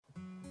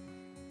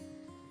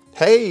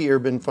Hey,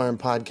 Urban Farm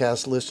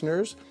Podcast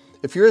listeners.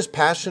 If you're as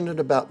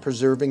passionate about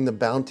preserving the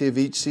bounty of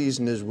each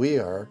season as we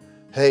are,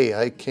 hey,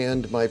 I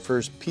canned my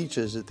first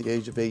peaches at the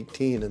age of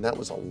 18, and that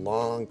was a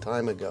long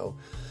time ago,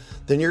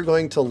 then you're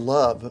going to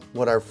love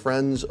what our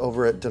friends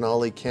over at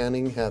Denali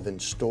Canning have in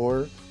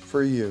store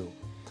for you.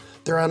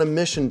 They're on a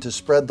mission to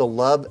spread the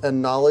love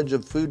and knowledge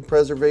of food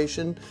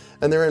preservation,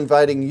 and they're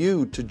inviting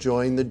you to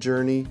join the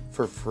journey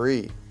for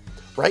free.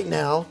 Right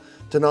now,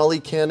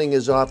 Denali Canning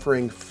is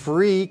offering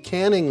free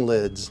canning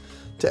lids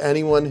to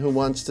anyone who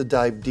wants to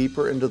dive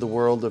deeper into the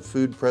world of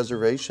food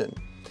preservation.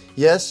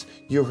 Yes,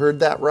 you heard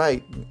that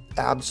right,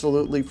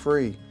 absolutely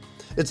free.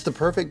 It's the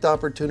perfect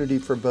opportunity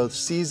for both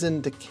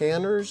seasoned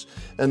canners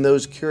and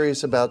those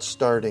curious about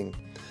starting.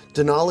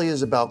 Denali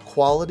is about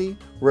quality,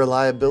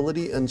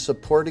 reliability, and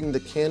supporting the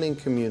canning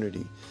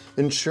community,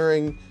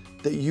 ensuring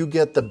that you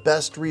get the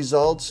best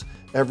results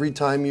every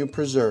time you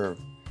preserve.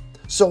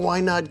 So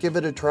why not give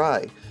it a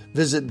try?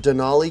 Visit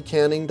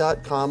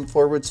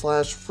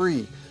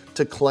denalicanning.com/free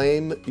to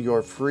claim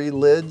your free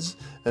lids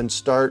and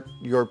start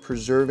your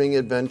preserving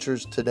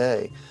adventures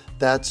today.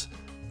 That's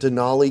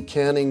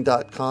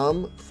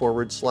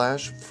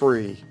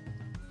denalicanning.com/free.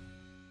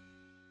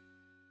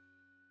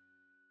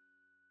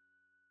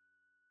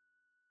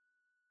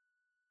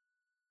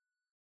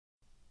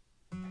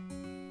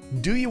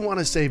 Do you want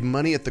to save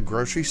money at the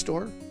grocery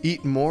store,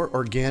 eat more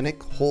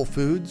organic, whole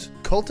foods,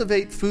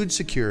 cultivate food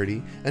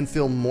security, and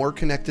feel more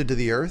connected to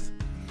the earth?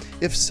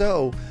 If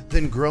so,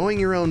 then growing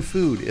your own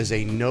food is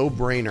a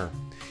no-brainer.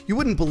 You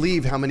wouldn't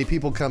believe how many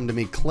people come to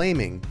me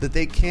claiming that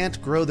they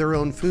can't grow their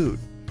own food.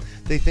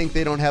 They think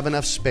they don't have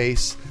enough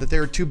space, that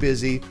they're too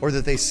busy, or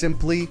that they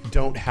simply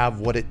don't have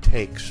what it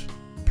takes.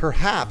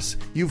 Perhaps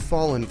you've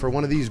fallen for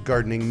one of these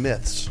gardening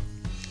myths.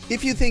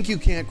 If you think you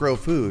can't grow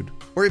food,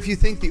 or if you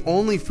think the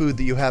only food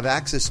that you have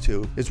access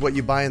to is what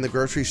you buy in the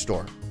grocery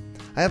store,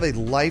 I have a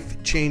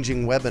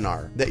life-changing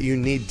webinar that you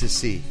need to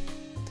see.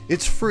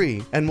 It's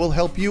free and will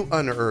help you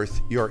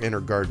unearth your inner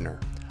gardener.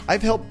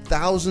 I've helped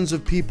thousands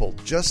of people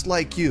just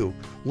like you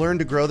learn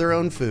to grow their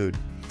own food,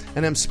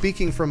 and I'm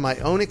speaking from my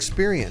own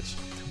experience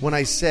when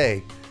I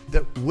say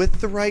that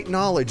with the right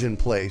knowledge in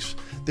place,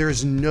 there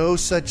is no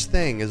such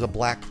thing as a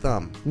black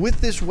thumb. With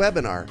this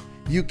webinar,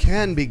 you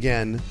can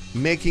begin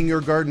making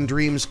your garden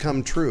dreams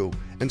come true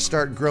and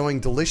start growing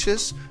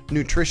delicious,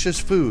 nutritious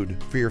food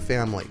for your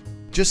family.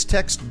 Just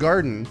text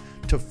GARDEN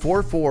to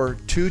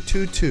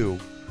 44222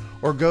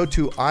 or go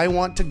to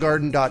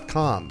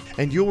iwanttogarden.com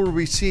and you will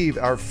receive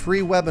our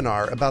free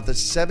webinar about the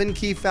 7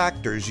 key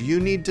factors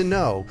you need to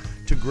know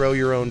to grow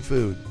your own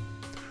food.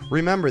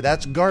 Remember,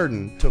 that's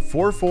GARDEN to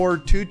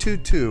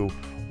 44222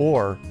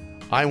 or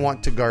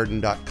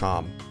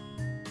iwanttogarden.com.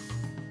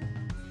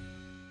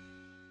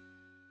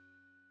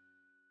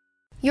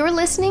 You're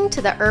listening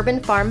to the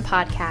Urban Farm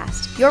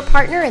Podcast, your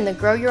partner in the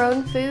Grow Your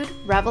Own Food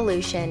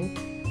revolution.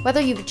 Whether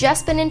you've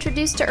just been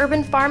introduced to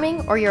urban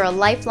farming or you're a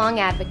lifelong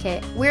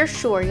advocate, we're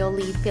sure you'll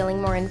leave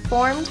feeling more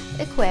informed,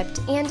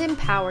 equipped, and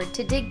empowered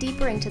to dig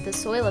deeper into the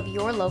soil of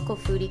your local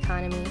food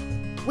economy.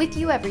 With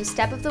you every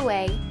step of the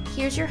way,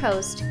 here's your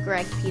host,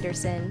 Greg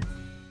Peterson.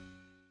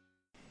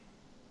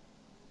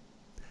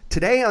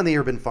 Today on the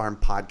Urban Farm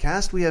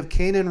Podcast, we have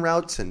Kanin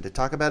Routson to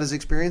talk about his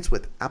experience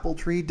with apple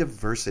tree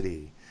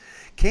diversity.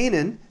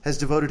 Kanin has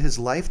devoted his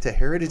life to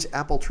heritage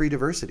apple tree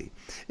diversity.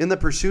 In the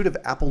pursuit of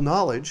apple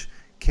knowledge,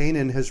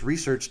 Kanin has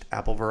researched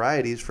apple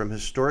varieties from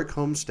historic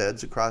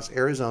homesteads across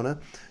Arizona,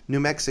 New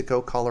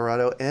Mexico,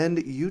 Colorado,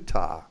 and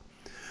Utah.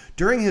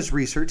 During his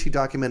research, he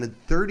documented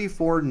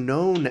 34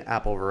 known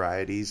apple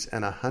varieties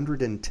and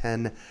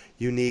 110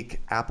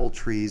 unique apple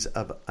trees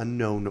of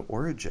unknown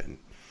origin.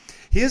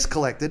 He has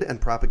collected and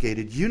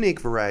propagated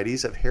unique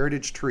varieties of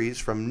heritage trees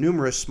from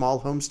numerous small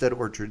homestead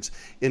orchards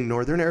in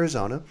northern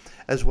Arizona,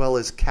 as well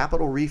as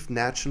Capitol Reef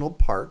National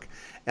Park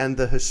and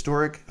the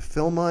historic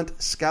Philmont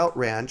Scout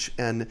Ranch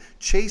and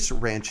Chase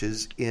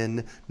Ranches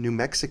in New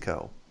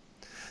Mexico.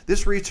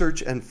 This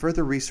research and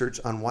further research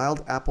on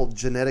wild apple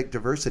genetic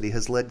diversity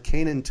has led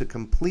Kanin to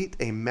complete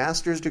a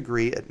master's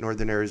degree at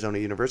Northern Arizona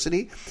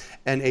University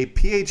and a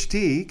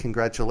PhD,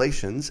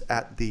 congratulations,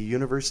 at the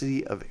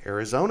University of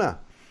Arizona.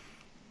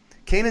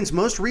 Kanin's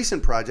most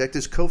recent project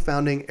is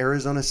co-founding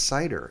Arizona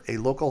Cider, a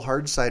local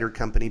hard cider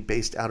company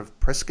based out of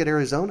Prescott,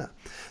 Arizona.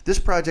 This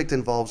project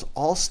involves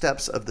all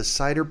steps of the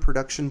cider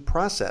production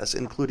process,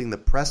 including the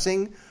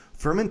pressing,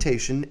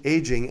 fermentation,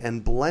 aging,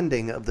 and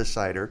blending of the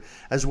cider,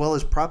 as well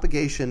as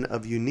propagation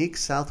of unique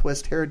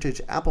Southwest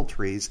heritage apple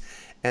trees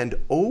and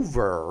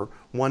over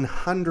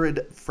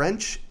 100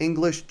 French,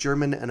 English,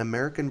 German, and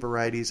American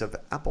varieties of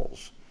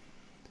apples.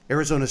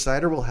 Arizona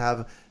Cider will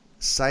have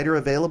cider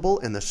available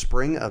in the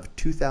spring of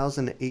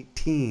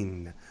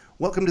 2018.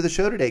 Welcome to the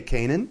show today,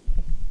 Kanin.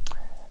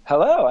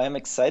 Hello, I am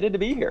excited to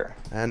be here.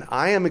 And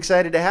I am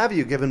excited to have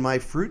you, given my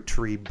fruit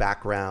tree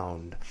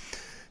background.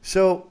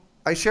 So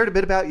I shared a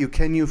bit about you.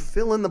 Can you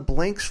fill in the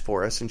blanks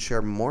for us and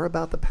share more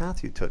about the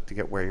path you took to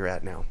get where you're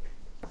at now?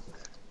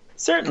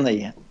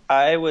 Certainly.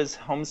 I was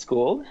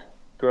homeschooled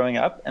growing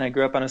up, and I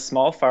grew up on a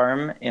small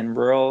farm in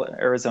rural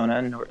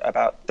Arizona,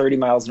 about 30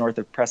 miles north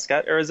of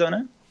Prescott,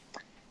 Arizona.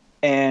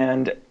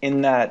 And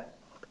in that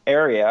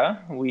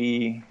area,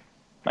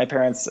 my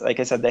parents, like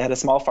I said, they had a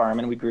small farm,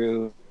 and we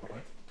grew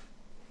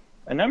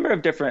a number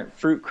of different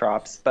fruit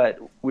crops, but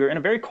we were in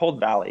a very cold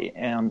valley,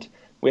 and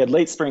we had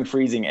late spring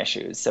freezing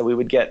issues. So we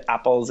would get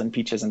apples and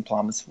peaches and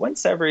plums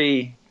once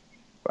every,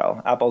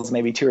 apples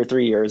maybe 2 or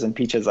 3 years, and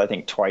peaches, I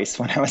think, twice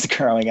when I was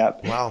growing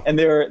up. Wow. And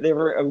they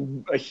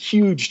were a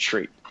huge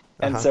treat.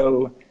 And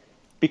so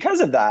because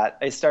of that,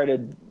 I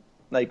started,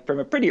 like, from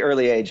a pretty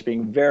early age,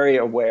 being very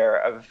aware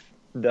of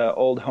the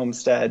old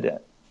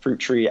homestead fruit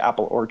tree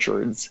apple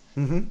orchards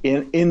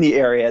in the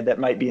area that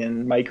might be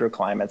in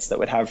microclimates that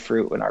would have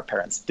fruit when our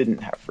parents didn't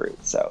have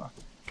fruit. So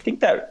I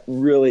think that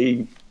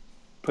really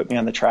put me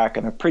on the track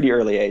in a pretty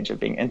early age of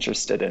being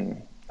interested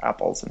in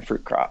apples and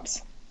fruit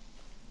crops.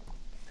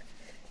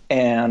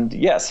 And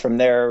yes, from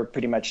there,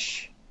 pretty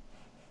much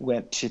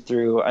went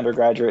through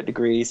undergraduate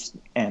degrees,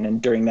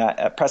 and during that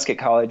at Prescott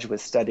College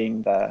was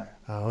studying the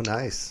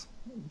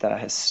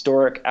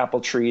historic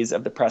apple trees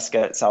of the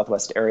Prescott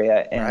Southwest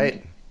area.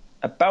 And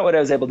about what I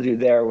was able to do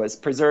there was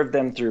preserve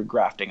them through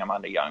grafting them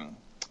onto young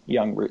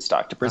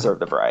rootstock to preserve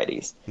the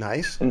varieties.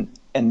 Nice.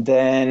 And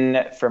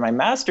then for my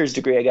master's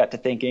degree, I got to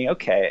thinking,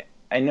 okay,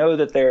 I know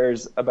that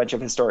there's a bunch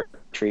of historic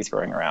trees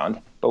growing around,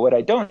 but what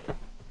I don't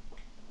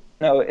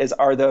know is,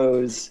 are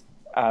those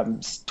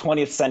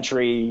 20th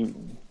century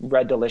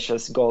Red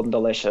Delicious, Golden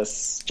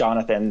Delicious,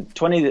 Jonathan,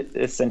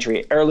 20th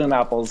century heirloom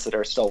apples that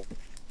are still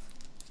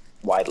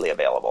widely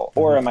available?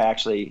 Or am I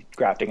actually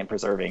grafting and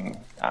preserving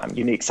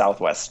unique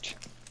Southwest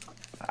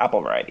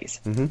apple varieties?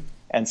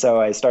 And so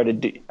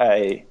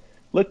I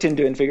looked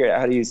into and figured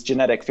out how to use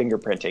genetic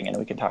fingerprinting, and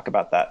we can talk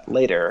about that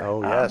later.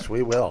 Oh, yes,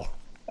 we will.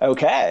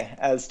 Okay,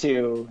 as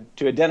to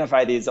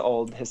identify these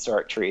old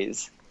historic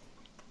trees.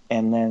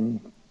 And then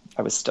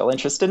I was still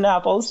interested in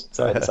apples,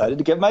 so I decided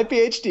to get my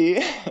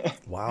PhD.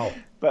 Wow.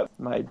 But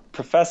my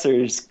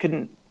professors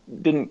couldn't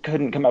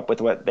come up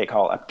with what they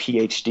call a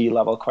PhD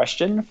level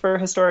question for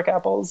historic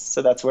apples.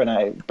 So that's when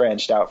I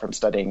branched out from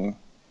studying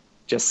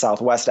just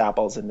Southwest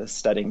apples into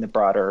studying the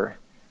broader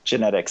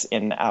genetics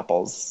in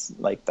apples.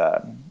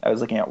 I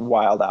was looking at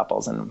wild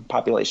apples and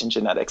population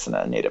genetics in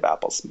a native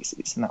apple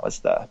species. And that was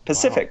the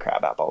Pacific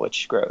crab apple,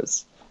 which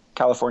grows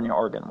California,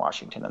 Oregon,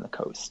 Washington, and the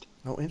coast.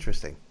 Oh,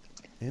 interesting.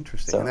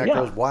 So, and that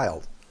grows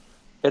wild.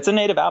 It's a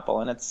native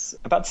apple, and it's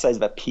about the size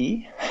of a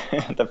pea.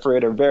 The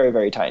fruit are very,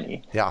 very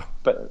tiny. Yeah.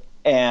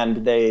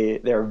 And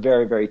they're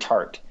very, very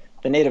tart.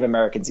 The Native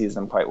Americans use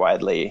them quite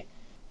widely,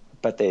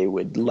 but they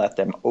would let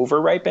them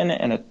over-ripen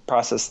in a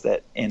process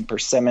that in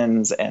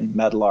persimmons and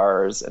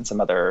medlars and some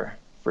other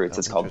fruits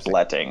is called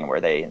bletting, where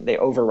they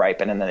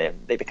over-ripen and then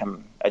they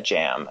become a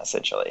jam,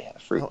 essentially, a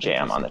fruit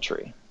jam on the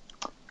tree.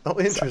 Oh,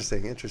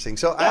 interesting.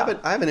 So yeah.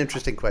 I have an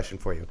interesting question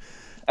for you.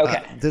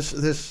 Okay.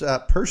 This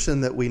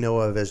person that we know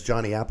of as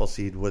Johnny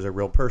Appleseed was a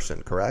real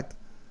person, correct?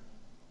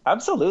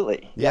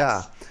 Absolutely. Yeah.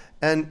 Yes.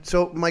 And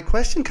so my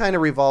question kind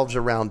of revolves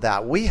around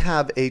that. We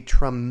have a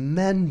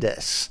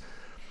tremendous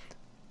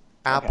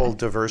apple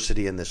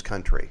diversity in this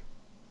country.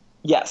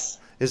 Yes.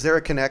 Is there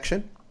a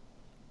connection?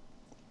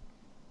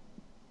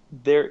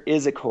 There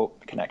is a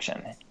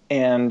connection.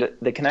 And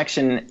the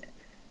connection,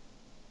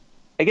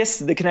 I guess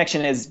the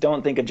connection is,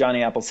 don't think of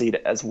Johnny Appleseed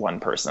as one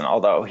person,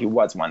 although he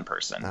was one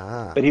person.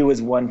 But he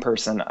was one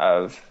person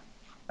of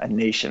a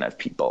nation of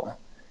people.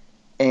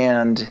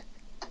 And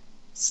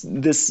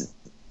this,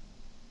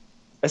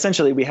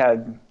 essentially,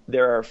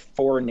 there are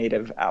 4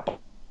 native apples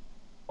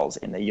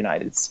in the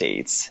United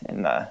States,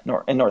 in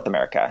North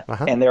America.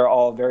 And they're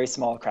all very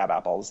small crab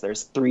apples.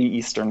 There's 3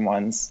 eastern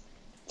ones.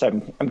 So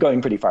I'm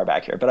going pretty far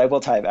back here, but I will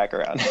tie it back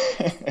around.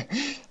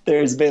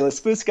 There's Balis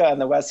fusca on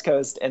the west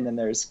coast, and then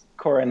there's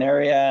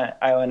Coronaria,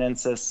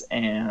 Ioanensis,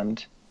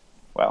 and,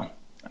 I'm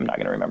not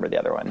going to remember the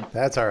other one.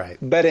 That's all right.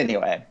 But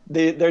anyway,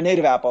 they're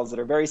native apples that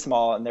are very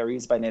small, and they're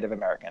used by Native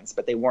Americans,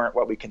 but they weren't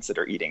what we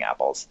consider eating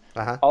apples.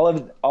 All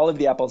of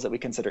the apples that we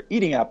consider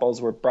eating apples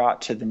were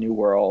brought to the New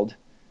World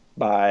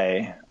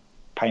by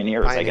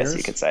pioneers, I guess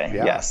you could say.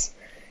 Yeah. Yes.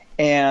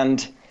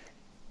 And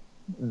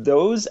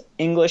those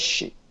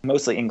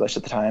mostly English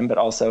at the time, but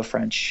also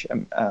French,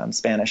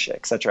 Spanish,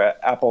 etc.,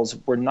 apples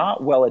were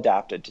not well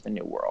adapted to the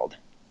New World.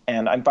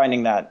 And I'm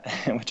finding that,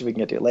 which we can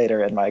get to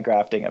later, in my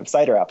grafting of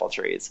cider apple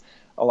trees.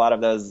 A lot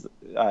of those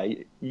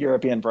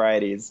European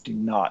varieties do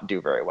not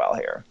do very well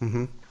here.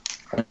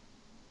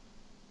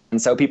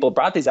 And so people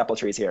brought these apple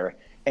trees here,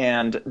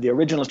 and the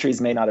original trees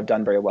may not have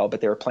done very well,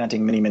 but they were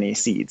planting many, many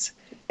seeds.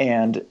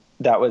 And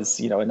that was,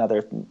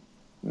 another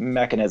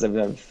mechanism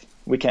of,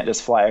 we can't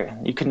just fly.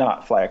 You could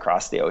not fly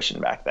across the ocean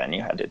back then.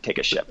 You had to take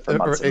a ship for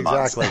months and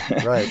months.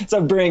 Exactly, right.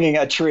 So bringing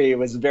a tree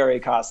was very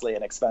costly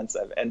and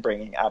expensive, and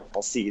bringing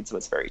apple seeds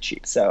was very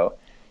cheap. So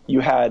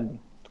you had,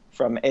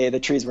 from A, the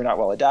trees were not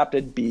well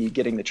adapted, B,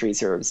 getting the trees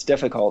here was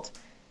difficult.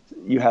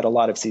 You had a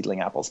lot of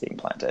seedling apples being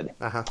planted.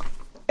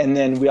 And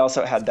then we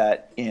also had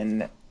that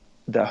in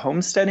the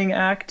Homesteading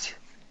Act,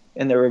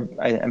 and there were,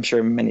 I'm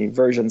sure, many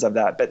versions of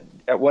that. But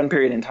at one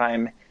period in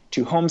time,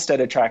 to homestead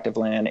a tract of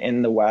land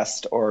in the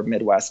West or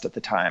Midwest at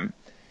the time,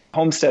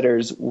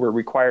 homesteaders were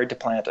required to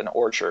plant an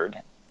orchard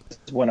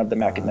as one of the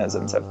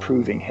mechanisms of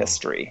proving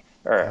history,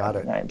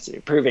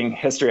 proving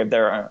history of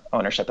their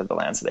ownership of the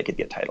land so they could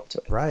get title to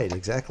it. Right,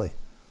 exactly.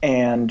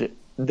 And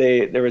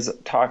there was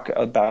talk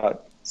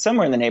about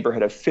somewhere in the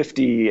neighborhood of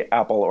 50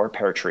 apple or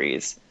pear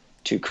trees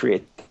to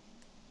create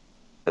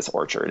this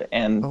orchard.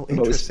 And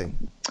interesting.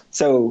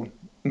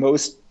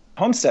 Most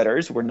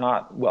homesteaders were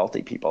not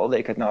wealthy people.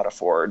 They could not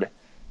afford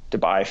to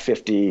buy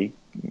 50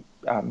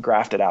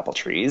 grafted apple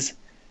trees,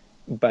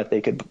 but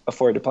they could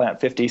afford to plant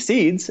 50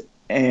 seeds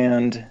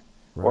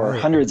or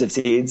hundreds of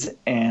seeds.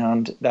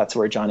 And that's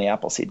where Johnny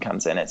Appleseed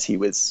comes in, as he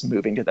was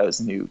moving to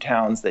those new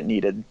towns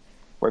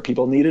where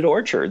people needed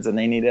orchards and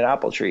they needed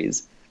apple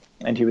trees.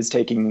 And he was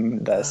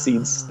taking the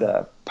seeds,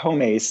 the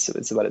pomace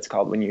is what it's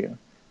called when you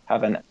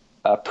have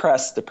a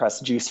press to press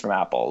juice from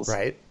apples.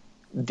 Right.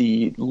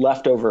 The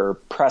leftover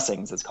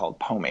pressings is called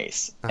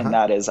pomace, and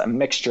that is a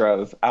mixture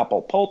of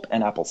apple pulp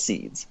and apple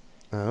seeds.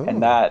 Oh.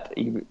 And that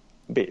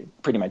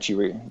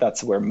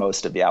that's where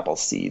most of the apple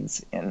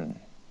seeds in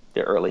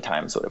the early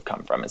times would have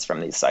come from, is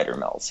from these cider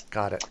mills.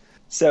 Got it.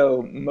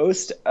 So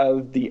most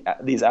of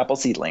these apple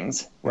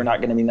seedlings were not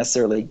going to be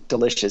necessarily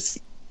delicious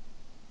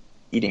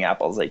eating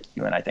apples like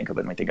you and I think of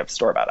when we think of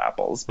store-bought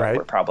apples, but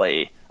were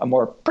probably a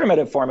more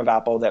primitive form of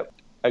apple that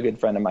a good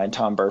friend of mine,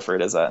 Tom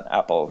Burford, is an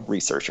apple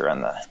researcher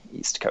on the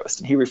East Coast,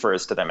 and he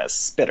refers to them as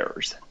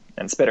spitters.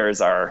 And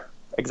spitters are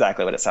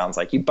exactly what it sounds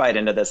like. You bite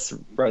into this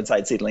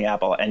roadside seedling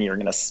apple, and you're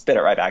going to spit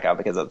it right back out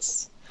because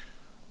it's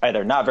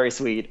either not very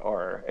sweet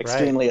or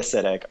extremely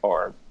acidic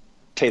or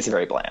tastes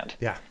very bland.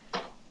 Yeah.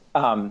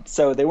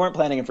 So they weren't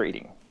planting them for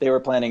eating. They were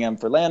planting them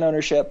for land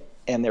ownership,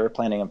 and they were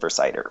planting them for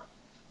cider.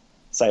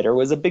 Cider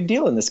was a big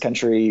deal in this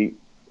country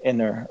in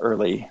the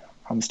early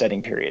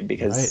homesteading period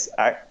because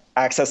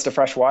access to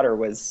fresh water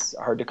was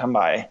hard to come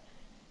by.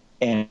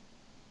 And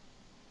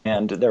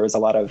there was a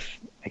lot of,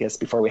 I guess,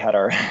 before we had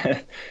our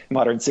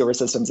modern sewer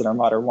systems and our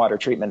modern water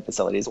treatment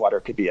facilities, water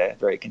could be a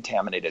very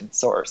contaminated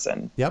source.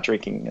 And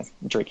drinking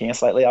a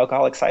slightly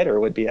alcoholic cider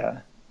would be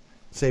a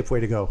safe way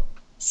to go.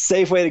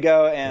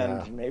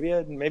 And maybe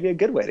a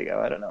good way to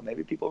go. I don't know.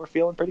 Maybe people were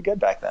feeling pretty good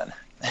back then.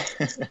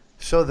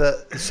 So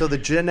the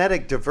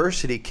genetic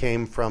diversity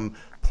came from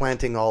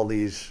planting all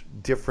these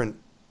different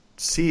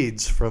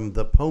seeds from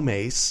the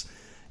pomace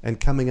and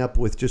coming up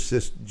with just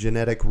this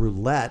genetic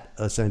roulette,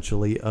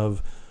 essentially,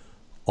 of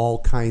all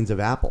kinds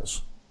of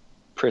apples.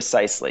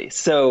 Precisely.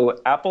 So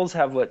apples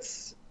have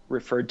what's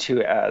referred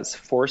to as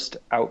forced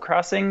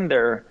outcrossing.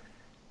 They're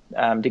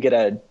to get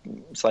a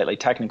slightly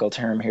technical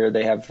term here,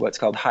 they have what's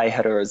called high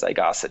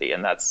heterozygosity,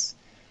 and that's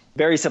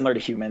very similar to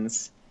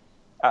humans.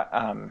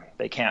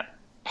 They can't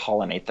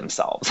pollinate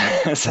themselves,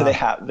 so they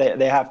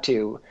have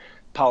to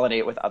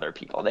pollinate with other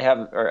people. They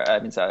have,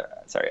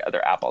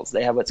 other apples.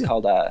 They have what's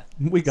called a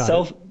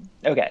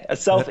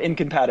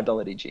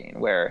self-incompatibility gene,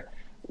 where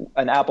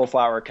an apple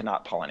flower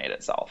cannot pollinate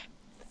itself.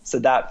 So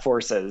that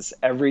forces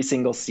every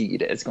single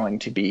seed is going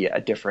to be a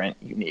different,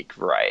 unique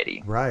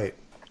variety. Right.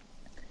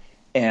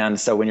 And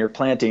so when you're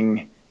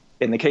planting,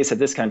 in the case of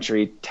this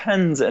country,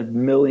 tens of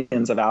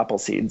millions of apple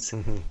seeds,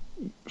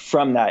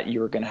 from that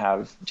you're going to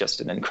have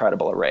just an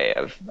incredible array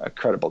of a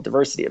incredible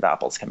diversity of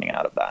apples coming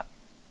out of that.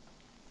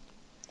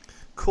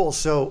 Cool.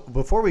 So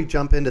before we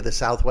jump into the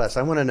Southwest,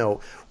 I want to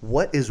know,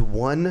 what is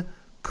one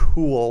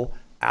cool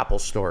apple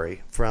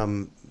story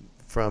from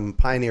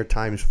pioneer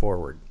times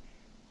forward?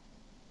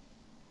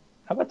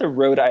 How about the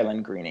Rhode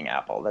Island greening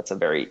apple? That's a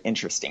very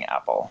interesting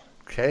apple.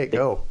 Okay,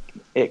 go.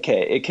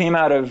 It came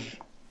out of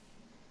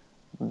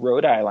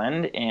Rhode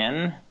Island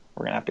in,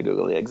 we're going to have to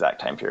Google the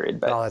exact time period.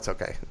 But that's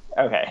okay.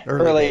 Okay.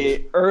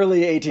 Early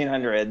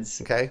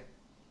 1800s. Okay.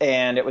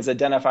 And it was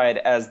identified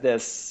as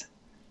this,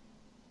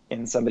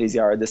 in somebody's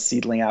yard, this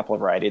seedling apple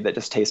variety that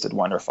just tasted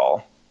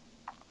wonderful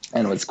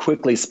and was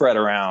quickly spread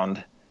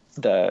around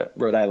the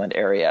Rhode Island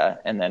area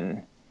and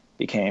then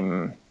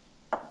became,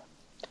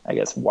 I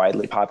guess,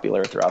 widely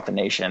popular throughout the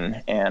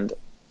nation. And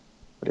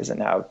what is it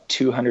now,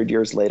 200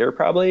 years later,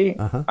 probably,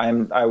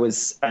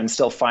 I'm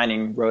still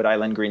finding Rhode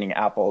Island greening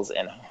apples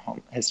in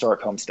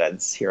historic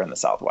homesteads here in the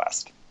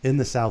Southwest. In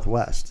the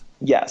Southwest?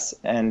 Yes.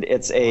 And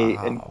it's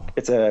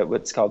a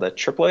what's called a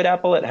triploid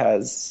apple.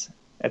 It's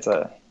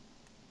a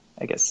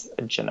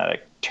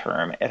genetic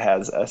term. It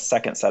has a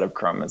second set of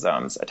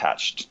chromosomes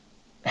attached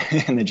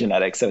in the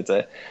genetics.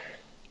 So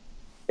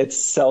it's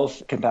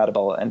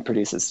self-compatible and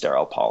produces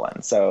sterile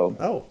pollen.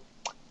 So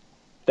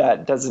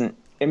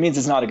it means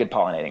it's not a good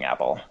pollinating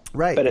apple.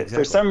 Right. But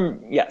exactly.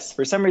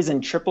 for some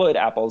reason, triploid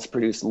apples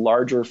produce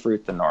larger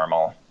fruit than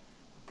normal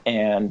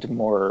and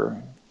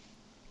more,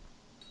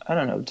 I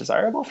don't know,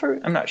 desirable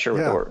fruit? I'm not sure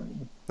what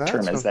the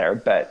term is there,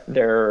 but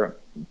they're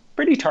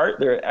pretty tart.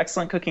 They're an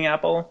excellent cooking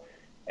apple.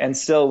 And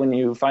still, when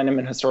you find them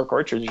in historic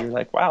orchards, you're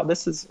like, wow,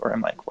 this is a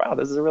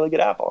really good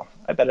apple.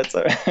 I bet it's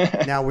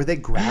a... Now, were they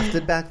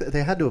grafted back then?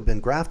 They had to have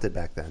been grafted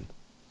back then.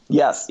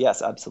 Yes,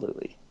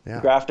 absolutely. Yeah.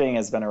 Grafting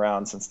has been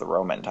around since the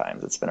Roman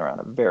times. It's been around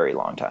a very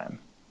long time.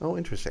 Oh,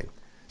 interesting.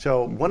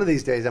 So one of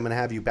these days, I'm going to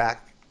have you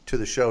back to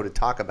the show to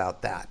talk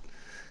about that.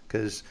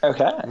 Because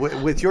okay.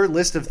 With your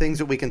list of things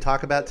that we can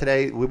talk about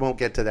today, we won't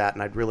get to that,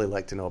 and I'd really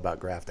like to know about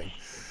grafting.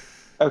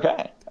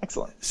 Okay,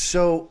 excellent.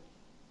 So,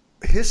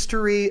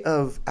 history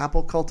of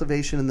apple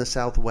cultivation in the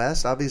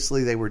Southwest,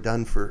 obviously they were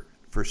done for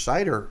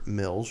cider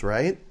mills,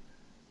 right?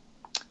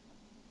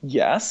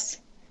 Yes.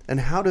 And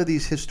how do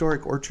these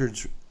historic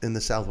orchards in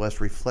the Southwest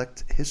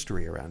reflect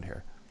history around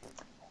here?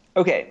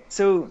 Okay,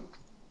 so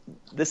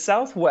the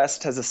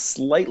Southwest has a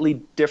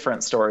slightly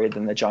different story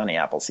than the Johnny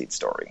Appleseed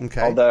story.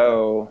 Okay.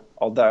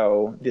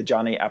 Although the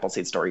Johnny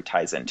Appleseed story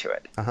ties into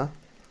it. Uh-huh.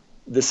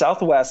 The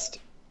Southwest,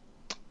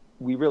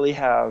 we really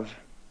have,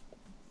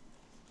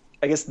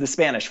 I guess the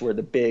Spanish were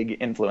the big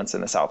influence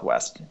in the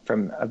Southwest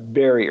from a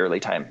very early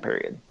time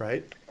period.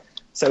 Right.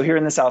 So here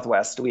in the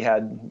Southwest, we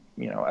had,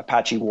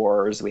 Apache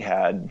wars. We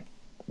had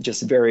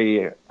just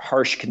very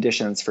harsh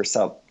conditions for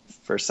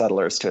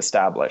settlers to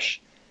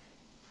establish.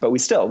 But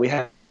we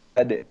had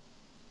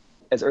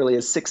as early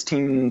as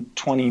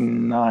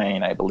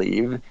 1629, I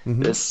believe,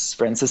 this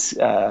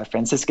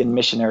Franciscan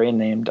missionary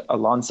named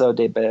Alonso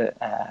de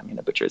I'm going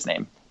to butcher his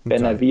name,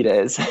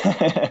 Benavides.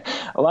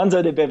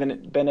 Alonso de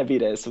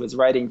Benavides was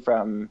writing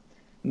from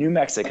New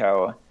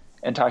Mexico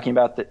and talking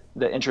about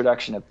the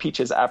introduction of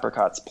peaches,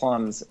 apricots,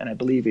 plums, and I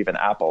believe even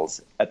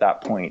apples at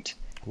that point.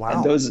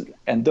 Wow.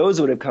 And those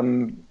would have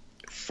come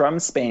from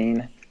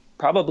Spain,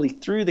 probably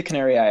through the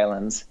Canary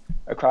Islands,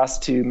 across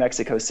to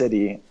Mexico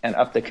City and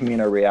up the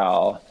Camino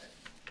Real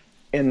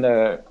in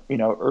the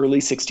early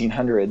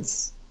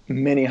 1600s,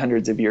 many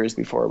hundreds of years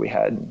before we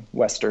had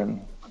Western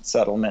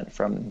settlement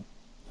from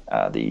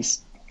the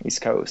East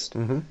Coast.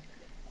 Mm-hmm.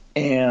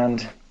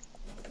 And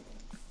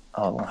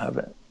I'll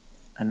have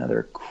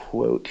another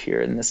quote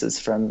here, and this is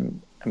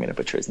from, I'm going to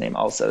butcher his name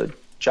also,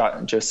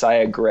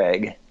 Josiah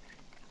Gregg.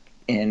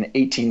 In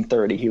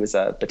 1830, he was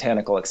a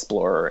botanical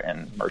explorer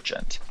and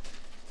merchant.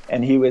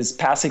 And he was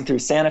passing through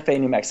Santa Fe,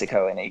 New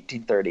Mexico in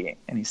 1830,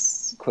 and he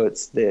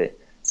quotes, "The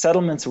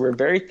settlements were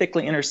very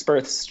thickly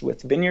interspersed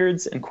with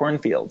vineyards and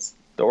cornfields.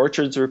 The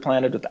orchards were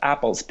planted with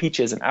apples,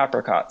 peaches, and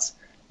apricots,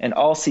 and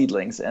all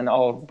seedlings, and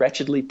all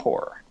wretchedly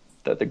poor,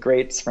 though the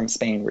grapes from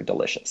Spain were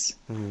delicious."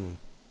 Mm.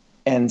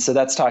 And so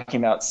that's talking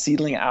about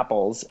seedling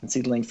apples and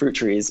seedling fruit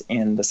trees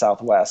in the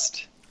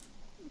Southwest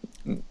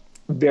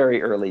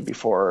very early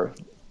before,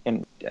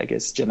 I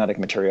guess, genetic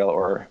material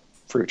or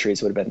fruit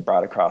trees would have been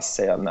brought across,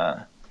 say, on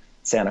the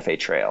Santa Fe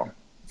Trail.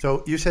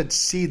 So you said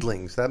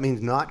seedlings. That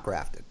means not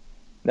grafted.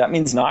 That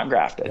means not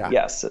grafted, yeah.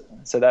 Yes.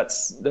 So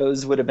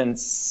those would have been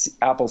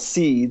apple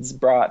seeds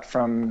brought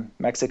from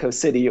Mexico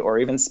City or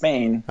even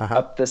Spain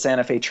up the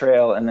Santa Fe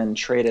Trail and then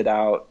traded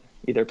out,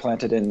 either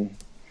planted in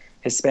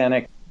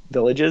Hispanic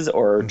villages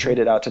or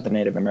traded out to the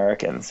Native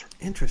Americans.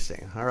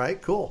 Interesting. All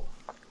right, cool.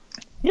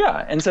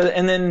 Yeah. And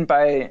then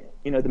by,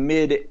 the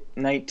mid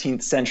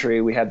 19th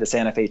century, we had the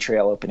Santa Fe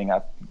Trail opening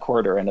up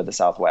corridor into the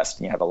Southwest,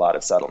 and you have a lot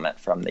of settlement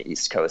from the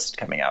East Coast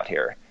coming out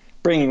here,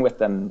 bringing with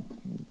them,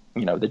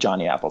 the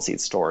Johnny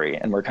Appleseed story,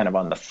 and we're kind of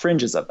on the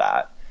fringes of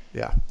that.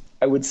 Yeah.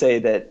 I would say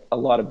that a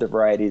lot of the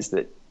varieties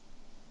that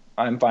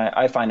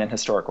I find in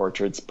historic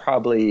orchards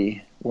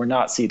probably were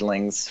not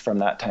seedlings from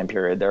that time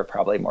period. They're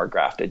probably more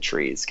grafted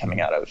trees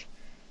coming out of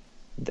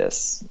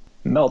this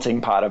melting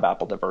pot of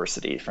apple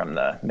diversity from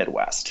the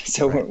Midwest.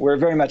 So right. We're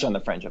very much on the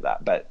fringe of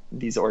that, but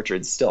these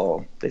orchards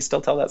still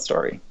tell that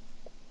story.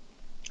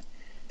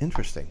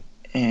 Interesting.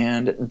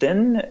 And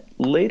then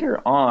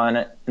later on,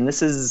 and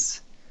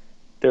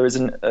there was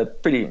a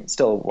pretty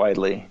still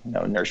widely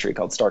known nursery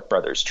called Stark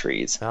Brothers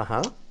Trees.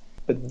 Uh-huh.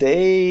 But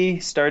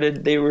they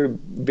were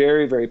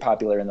very, very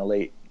popular in the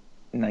late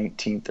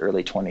 19th,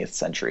 early 20th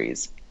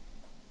centuries.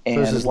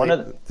 And so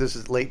this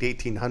is late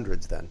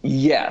 1800s then?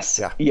 Yes.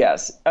 Yeah.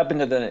 Yes. Up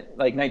into the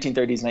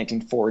 1930s,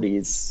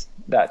 1940s,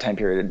 that time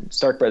period,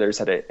 Stark Brothers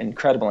had an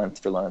incredible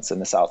influence in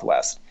the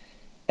Southwest.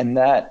 And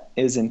that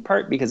is in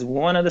part because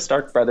one of the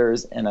Stark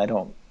brothers, and I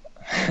don't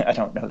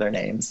know their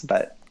names,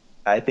 but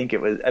I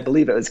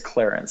believe it was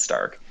Clarence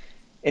Stark.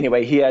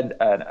 Anyway, he had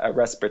a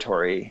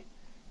respiratory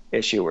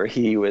issue where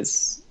he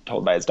was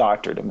told by his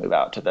doctor to move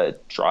out to the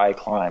dry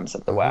climes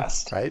of the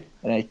West. Right.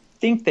 And I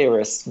think they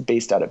were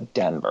based out of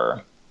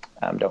Denver.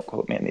 Don't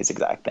quote me on these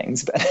exact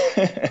things,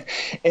 but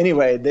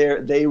anyway,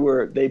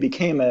 they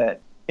became an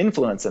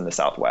influence in the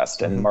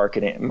Southwest and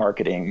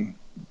marketing,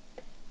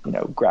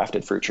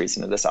 grafted fruit trees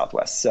into the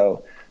Southwest.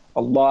 So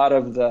a lot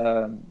of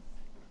the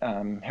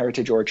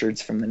heritage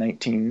orchards from the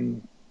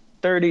 1930s,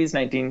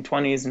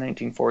 1920s, and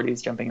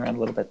 1940s, jumping around a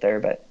little bit there,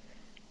 but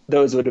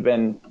those would have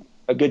been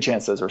a good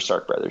chance those were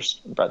Stark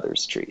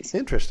Brothers trees.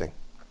 Interesting.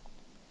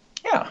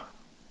 Yeah.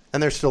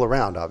 And they're still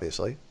around,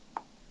 obviously.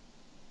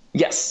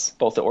 Yes,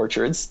 both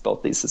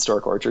these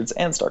historic orchards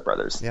and Stark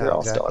Brothers. Yeah, they're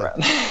all still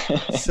around.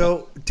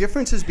 So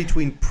differences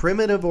between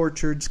primitive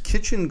orchards,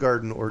 kitchen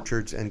garden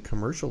orchards, and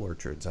commercial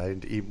orchards. I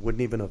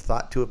wouldn't even have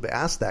thought to have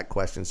asked that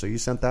question, so you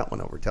sent that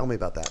one over. Tell me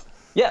about that.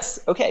 Yes.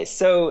 Okay.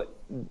 So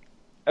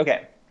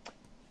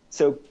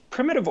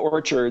primitive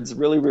orchards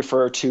really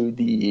refer to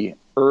the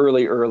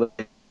early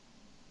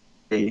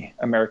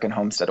American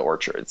homestead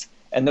orchards.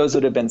 And those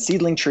would have been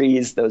seedling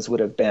trees. Those would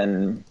have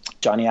been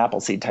Johnny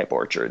Appleseed type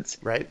orchards.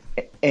 Right.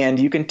 And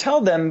you can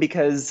tell them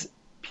because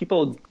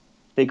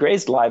they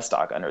grazed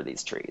livestock under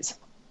these trees.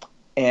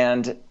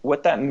 And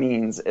what that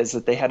means is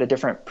that they had a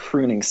different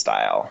pruning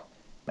style.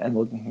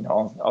 And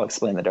I'll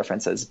explain the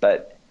differences.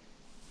 But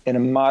in a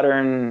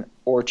modern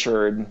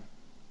orchard,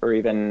 or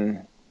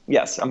even,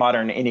 a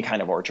modern any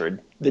kind of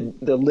orchard,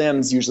 the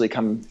limbs usually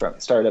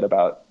start at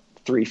about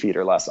 3 feet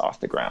or less off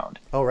the ground.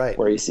 Oh, right.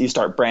 Where you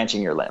start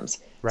branching your limbs.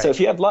 Right. So if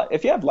you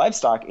have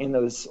livestock in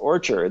those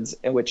orchards,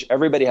 in which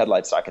everybody had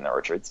livestock in their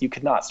orchards, you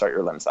could not start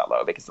your limbs that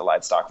low because the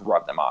livestock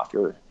rubbed them off.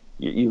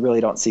 You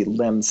really don't see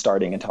limbs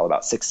starting until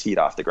about 6 feet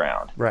off the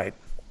ground. Right.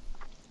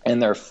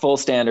 And they're full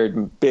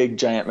standard, big,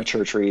 giant,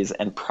 mature trees,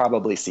 and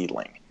probably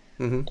seedling.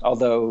 Mm-hmm.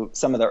 Although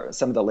some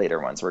of the later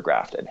ones were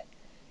grafted.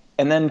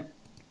 And then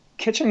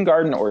kitchen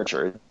garden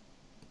orchards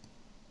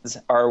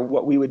are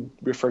what we would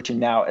refer to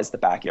now as the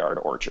backyard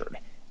orchard.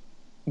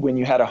 When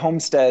you had a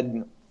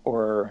homestead,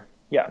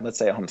 let's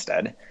say a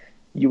homestead,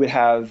 you would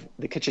have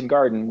the kitchen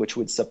garden, which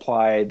would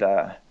supply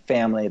the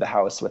family, the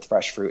house, with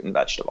fresh fruit and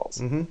vegetables.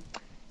 Mm-hmm.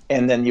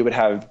 And then you would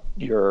have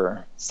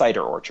your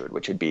cider orchard,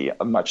 which would be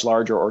a much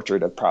larger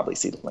orchard of probably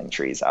seedling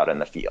trees out in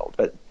the field.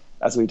 But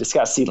as we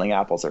discussed, seedling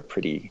apples are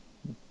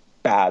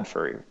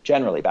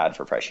generally bad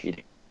for fresh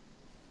eating.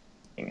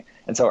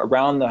 And so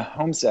around the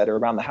homestead or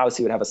around the house,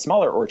 you would have a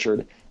smaller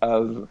orchard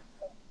of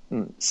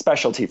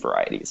specialty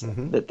varieties.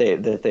 Mm-hmm. that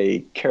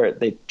they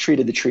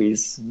treated the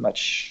trees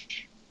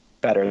much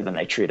better than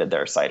they treated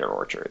their cider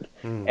orchard.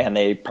 Mm. And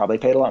they probably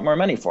paid a lot more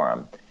money for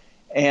them.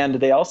 And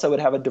they also would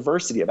have a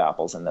diversity of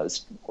apples in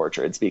those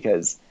orchards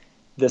because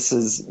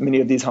many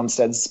of these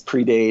homesteads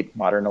predate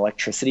modern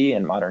electricity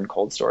and modern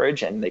cold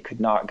storage, and they could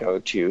not go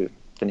to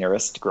the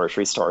nearest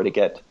grocery store to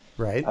get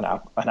an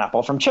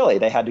apple from Chile.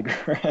 They had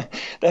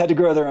to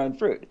grow their own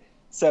fruit.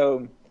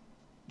 So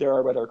there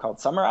are what are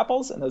called summer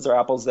apples, and those are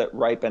apples that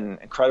ripen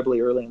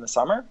incredibly early in the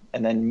summer.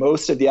 And then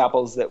most of the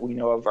apples that we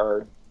know of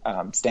are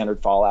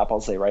standard fall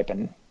apples. They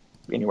ripen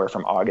anywhere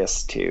from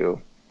August to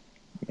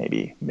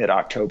maybe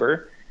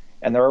mid-October.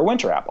 And there are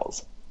winter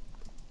apples.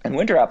 And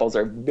winter apples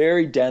are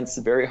very dense,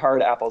 very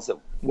hard apples that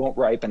won't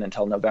ripen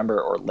until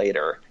November or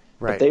later.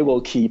 Right. But they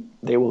will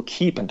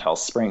keep until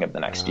spring of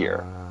the next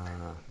year.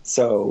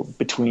 So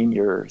between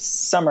your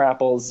summer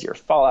apples, your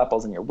fall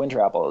apples, and your winter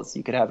apples,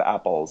 you could have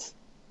apples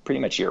pretty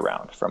much year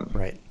round from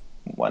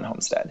one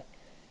homestead.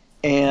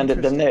 And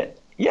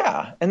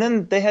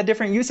then they had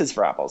different uses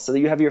for apples. So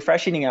you have your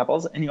fresh eating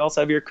apples, and you also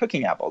have your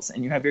cooking apples,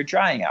 and you have your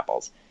drying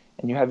apples.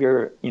 And you have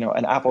your,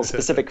 an apple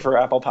specific for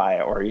apple pie,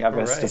 or you have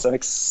a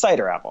specific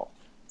cider apple.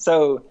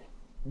 So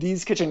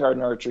these kitchen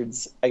garden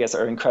orchards, I guess,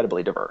 are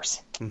incredibly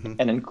diverse and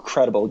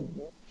incredible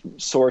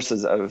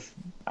sources of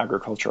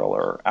agricultural,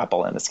 or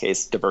apple in this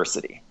case,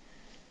 diversity.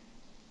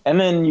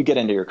 And then you get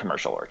into your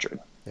commercial orchard.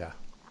 Yeah.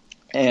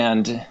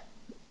 And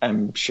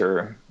I'm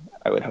sure,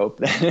 I would hope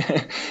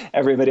that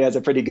everybody has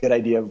a pretty good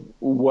idea of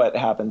what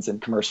happens in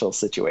commercial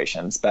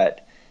situations.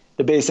 But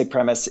the basic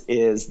premise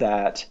is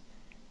that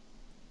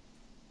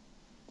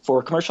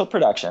for commercial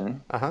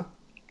production,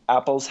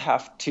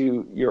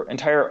 your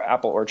entire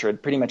apple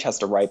orchard pretty much has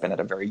to ripen at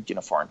a very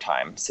uniform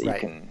time. So you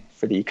can,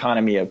 for the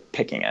economy of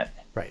picking it.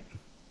 Right.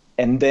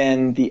 And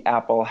then the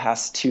apple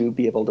has to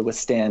be able to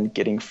withstand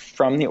getting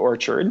from the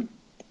orchard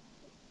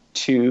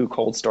to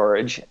cold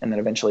storage and then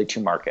eventually to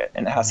market.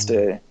 And it has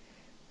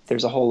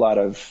there's a whole lot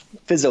of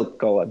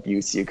physical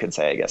abuse, you could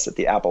say, I guess, that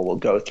the apple will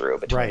go through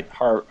between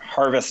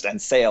harvest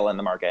and sale in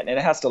the market. And it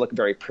has to look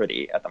very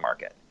pretty at the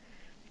market.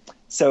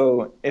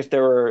 So if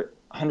there were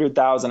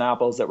 100,000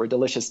 apples that were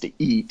delicious to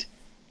eat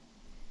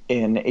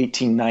in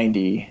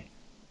 1890,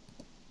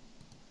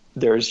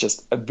 there's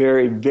just a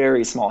very,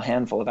 very small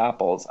handful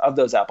of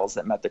those apples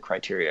that met the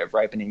criteria of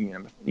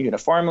ripening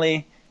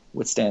uniformly,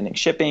 withstanding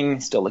shipping,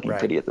 still looking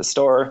pretty at the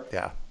store.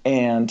 Yeah.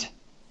 And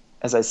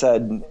as I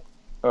said,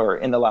 or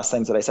in the last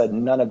things that I said,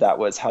 none of that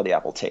was how the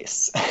apple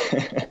tastes.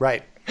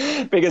 Right.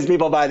 Because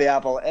people buy the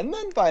apple and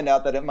then find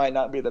out that it might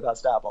not be the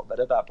best apple, but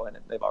at that point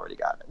they've already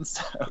got it.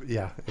 So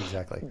yeah,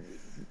 exactly.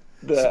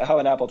 How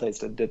an apple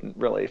tasted didn't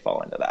really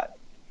fall into that.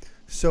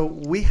 So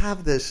we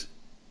have this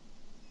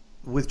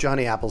with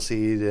Johnny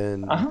Appleseed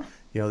and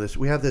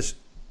we have this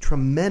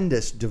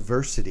tremendous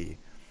diversity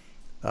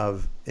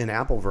in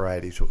apple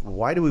varieties.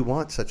 Why do we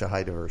want such a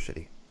high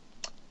diversity?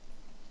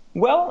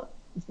 Well,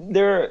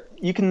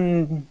 you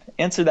can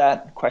answer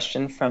that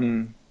question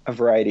from a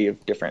variety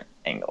of different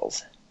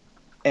angles.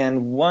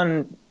 And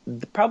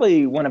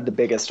probably one of the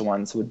biggest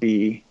ones would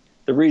be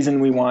the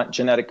reason we want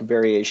genetic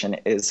variation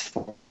is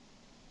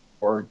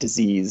for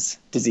disease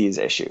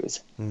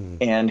issues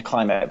and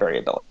climate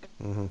variability.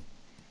 Mm-hmm.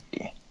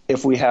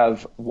 If we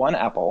have one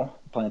apple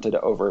planted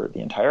over the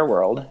entire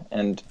world,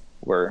 and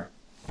we're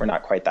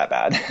not quite that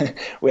bad,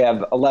 we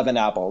have 11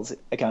 apples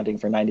accounting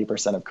for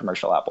 90% of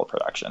commercial apple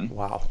production.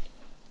 Wow.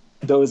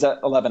 Those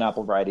 11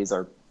 apple varieties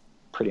are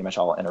pretty much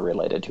all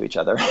interrelated to each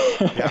other.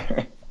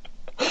 Yeah.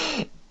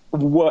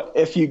 What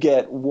if you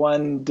get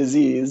one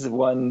disease,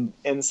 one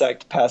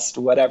insect, pest,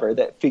 whatever,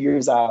 that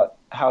figures out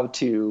how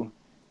to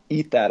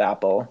eat that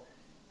apple,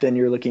 then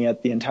you're looking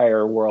at the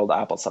entire world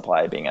apple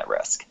supply being at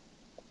risk.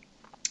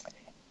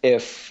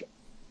 If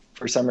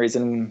for some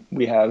reason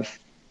we have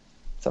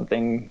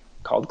something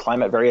called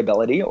climate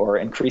variability or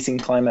increasing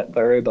climate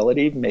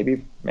variability,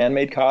 maybe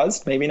man-made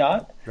caused, maybe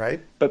not,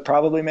 right? But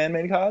probably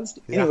man-made caused.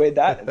 Yeah. Anyway,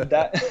 that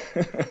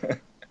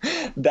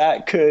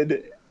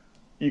that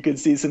you could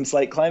see some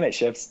slight climate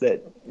shifts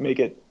that make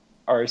it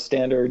our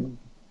standard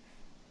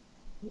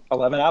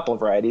 11 apple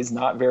varieties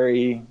not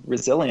very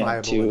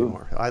resilient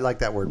anymore. I like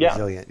that word,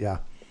 resilient. Yeah.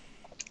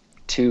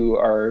 To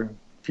our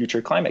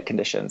future climate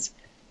conditions.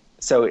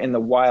 So in the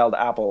world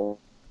of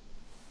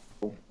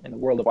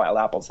wild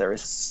apples, there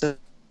is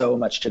so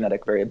much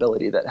genetic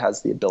variability that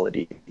has the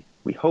ability,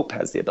 we hope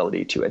has the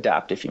ability to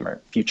adapt to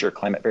future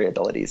climate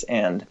variabilities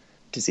and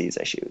disease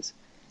issues.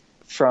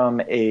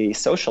 From a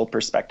social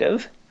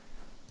perspective,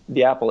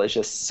 the apple is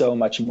just so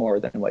much more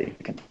than what you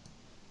can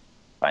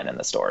find in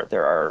the store.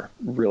 There are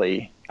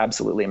really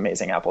absolutely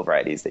amazing apple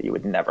varieties that you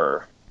would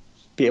never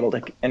be able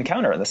to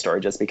encounter in the store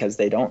just because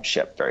they don't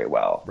ship very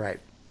well. Right.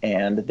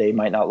 And they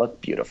might not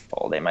look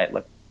beautiful. They might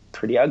look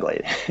pretty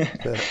ugly.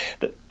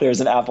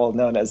 There's an apple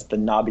known as the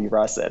knobby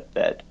russet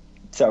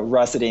so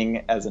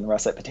russeting, as in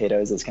russet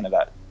potatoes, is kind of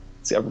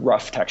it's a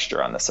rough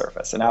texture on the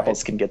surface, and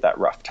apples can get that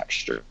rough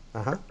texture.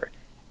 Uh-huh.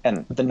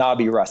 And the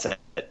knobby russet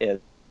is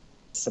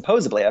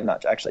supposedly, I've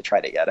not actually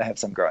tried it yet. I have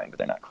some growing, but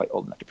they're not quite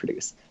old enough to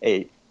produce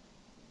a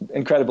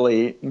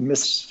incredibly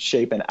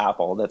misshapen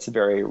apple that's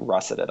very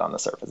russeted on the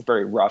surface,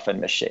 very rough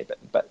and misshapen,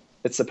 but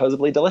it's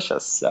supposedly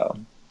delicious. So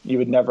you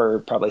would never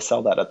probably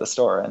sell that at the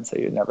store, and so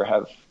you'd never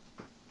have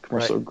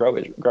commercial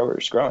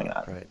growers growing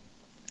that. Right.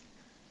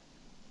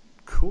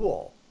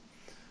 Cool.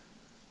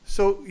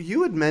 So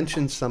you had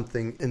mentioned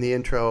something in the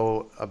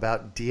intro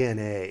about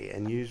DNA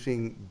and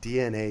using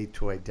DNA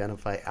to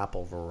identify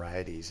apple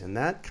varieties, and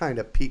that kind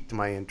of piqued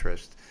my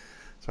interest.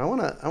 So I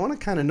want to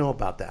kind of know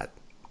about that.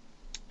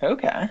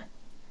 Okay.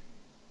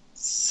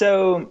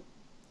 So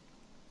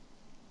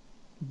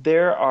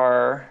there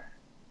are,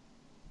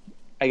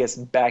 I guess,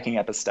 backing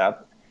up a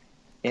step,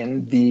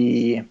 in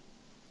the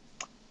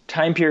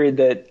time period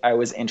that I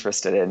was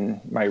interested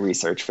in my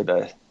research for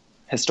the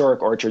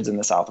historic orchards in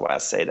the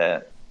Southwest, say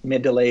the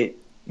mid to late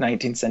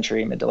 19th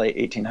century, mid to late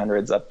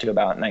 1800s up to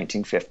about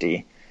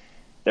 1950,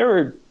 there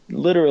were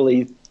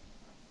literally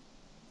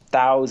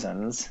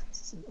thousands,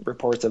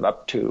 reports of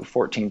up to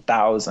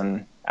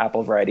 14,000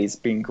 apple varieties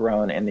being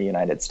grown in the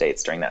United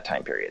States during that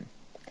time period.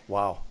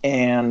 Wow.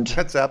 And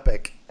that's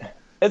epic.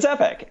 It's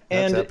epic.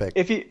 That's and epic.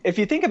 If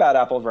you think about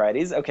apple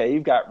varieties, okay,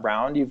 you've got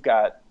round, you've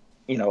got,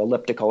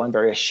 elliptical and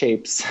various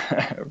shapes,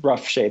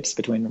 rough shapes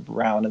between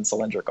round and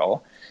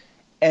cylindrical.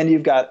 And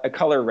you've got a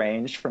color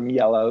range from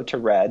yellow to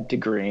red to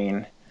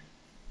green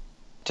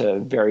to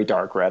very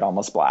dark red,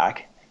 almost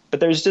black.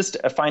 But there's just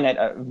a finite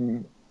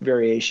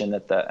variation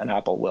that an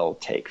apple will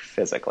take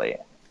physically.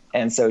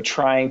 And so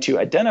trying to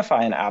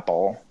identify an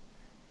apple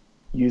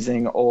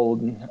using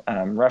old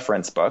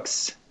reference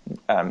books,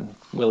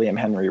 William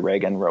Henry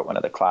Reagan wrote one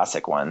of the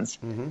classic ones,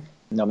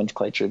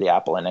 Nomenclature of the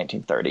Apple in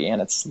 1930.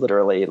 And it's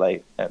literally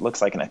it looks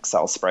like an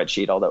Excel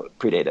spreadsheet, although it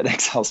predated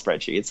Excel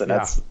spreadsheets. And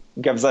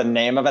it gives a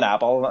name of an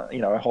apple,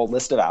 a whole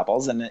list of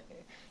apples and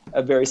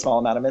a very small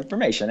amount of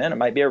information. And it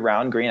might be a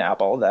round green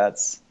apple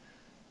that's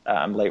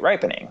late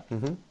ripening.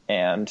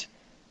 And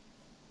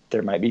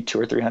there might be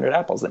 200 or 300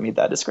 apples that meet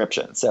that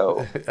description.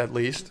 So at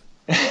least.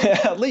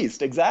 At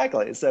least,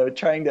 exactly. So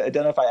trying to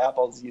identify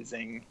apples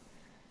using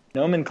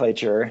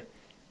nomenclature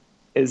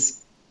is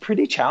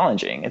pretty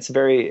challenging. It's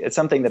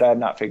something that I have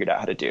not figured out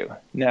how to do.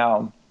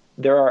 Now,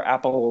 there are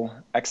apple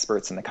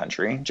experts in the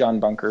country,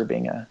 John Bunker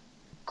being a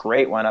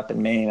great one up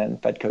in Maine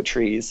and Fedco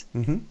Trees,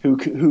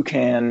 who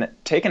can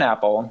take an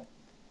apple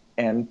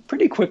and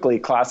pretty quickly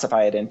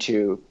classify it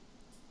into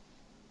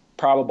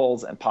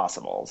probables and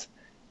possibles.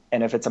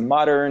 And if it's a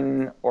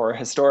modern or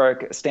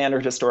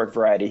standard historic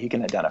variety, he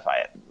can identify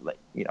it,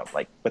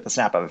 like with the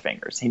snap of a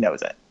fingers. He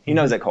knows it. He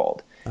knows it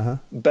cold.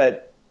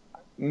 But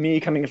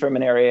me coming from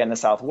an area in the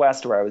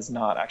Southwest where I was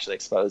not actually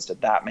exposed to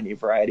that many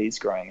varieties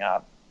growing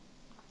up,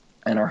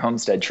 and our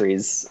homestead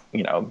trees,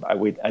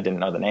 I didn't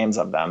know the names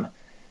of them.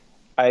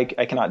 I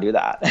cannot do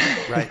that.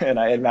 Right. And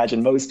I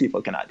imagine most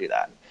people cannot do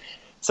that.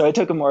 So I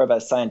took a more of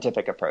a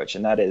scientific approach,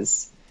 and that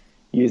is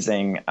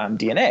using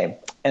DNA.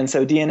 And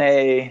so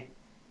DNA,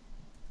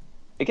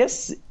 I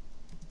guess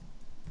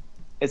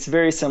it's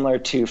very similar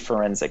to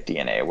forensic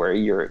DNA, where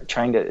you're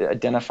trying to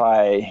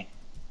identify,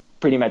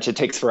 pretty much it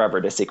takes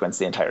forever to sequence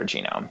the entire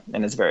genome,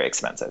 and it's very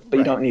expensive. But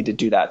you don't need to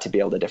do that to be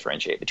able to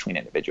differentiate between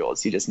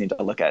individuals. You just need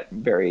to look at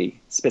very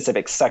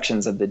specific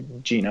sections of the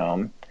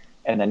genome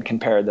and then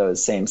compare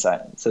those same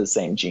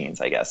genes,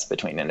 I guess,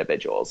 between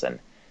individuals. And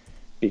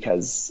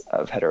because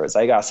of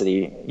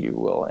heterozygosity, you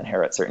will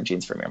inherit certain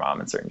genes from your mom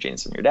and certain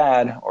genes from your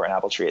dad, or an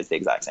apple tree is the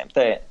exact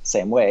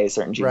same way,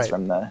 certain genes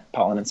from the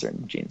pollen and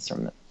certain genes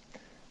from the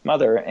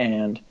mother,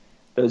 and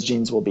those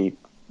genes will be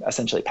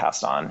essentially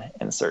passed on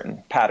in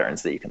certain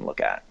patterns that you can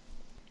look at.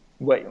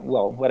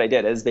 What I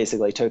did is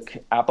basically took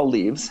apple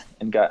leaves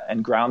and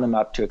ground them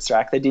up to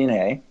extract the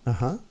DNA,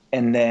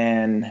 and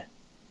then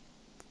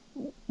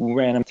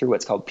ran them through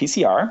what's called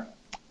PCR,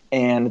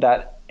 and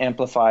that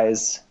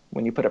amplifies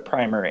when you put a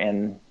primer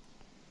in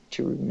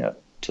to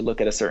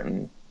look at a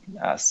certain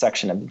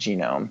section of the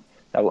genome.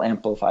 That will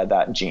amplify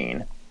that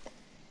gene.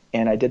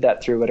 And I did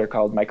that through what are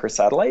called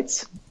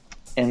microsatellites,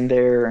 and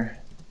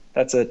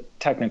that's a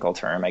technical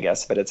term, I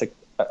guess, but it's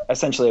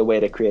essentially a way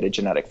to create a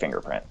genetic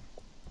fingerprint.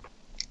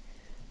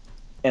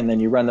 And then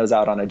you run those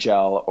out on a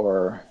gel,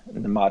 or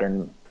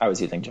I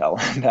was using gel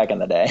back in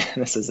the day.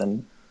 This is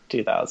in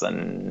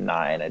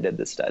 2009 I did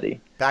the study.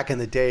 Back in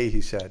the day,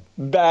 he said.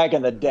 Back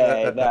in the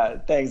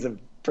day. Things have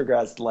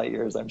progressed light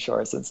years, I'm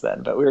sure, since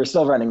then. But we were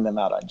still running them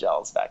out on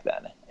gels back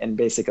then. And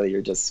basically,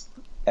 you're just,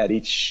 at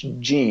each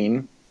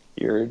gene,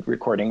 you're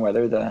recording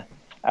whether the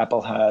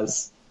apple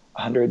has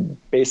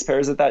 100 base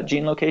pairs at that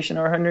gene location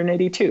or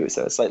 182.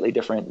 So a slightly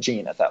different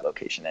gene at that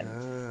location.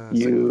 And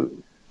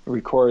you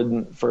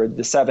record for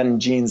the 7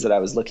 genes that I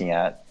was looking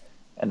at,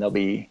 and they'll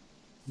be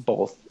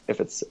both, if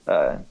it's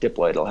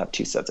diploid, it'll have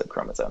 2 sets of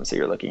chromosomes. So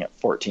you're looking at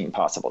 14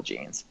 possible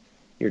genes.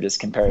 You're just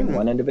comparing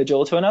one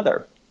individual to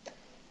another.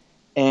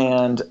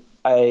 And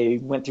I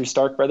went through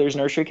Stark Brothers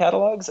nursery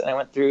catalogs, and I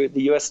went through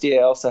the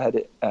USDA also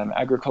had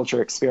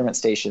agriculture experiment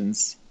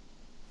stations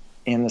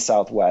in the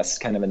Southwest,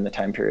 kind of in the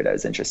time period I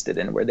was interested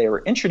in, where they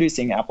were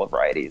introducing apple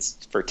varieties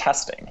for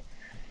testing.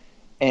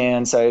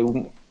 And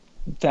so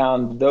I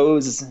found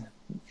those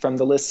from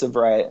the lists of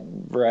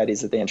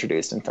varieties that they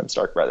introduced, and from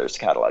Stark Brothers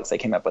catalogs, they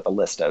came up with a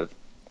list of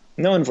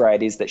known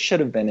varieties that should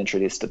have been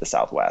introduced to the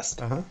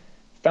Southwest.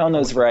 Found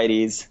those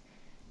varieties,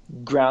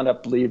 ground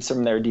up leaves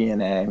from their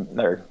DNA,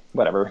 or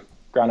whatever,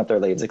 ground up their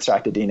leaves,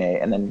 extracted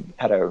DNA, and then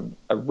had a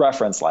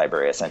reference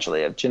library,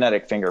 essentially, of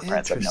genetic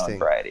fingerprints of known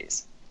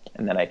varieties.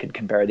 And then I could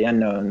compare the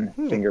unknown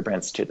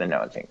fingerprints to the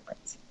known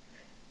fingerprints.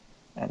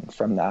 And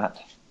from that,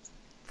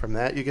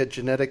 you get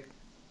genetic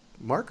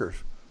markers.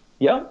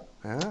 Yep.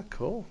 Ah,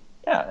 cool.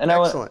 Yeah. And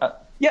excellent.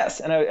 Yes.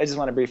 And I just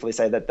want to briefly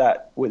say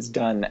that was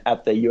done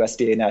at the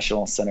USDA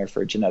National Center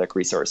for Genetic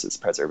Resources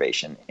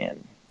Preservation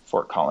in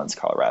Fort Collins,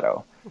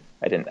 Colorado.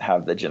 I didn't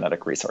have the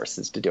genetic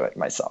resources to do it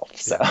myself.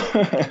 So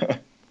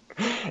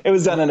it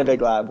was done in a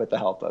big lab with the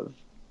help of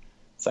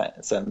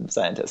some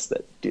scientists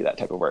that do that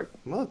type of work.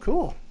 Well,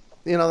 cool.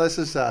 This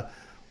is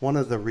one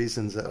of the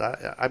reasons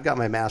that I've got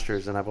my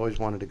master's, and I've always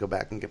wanted to go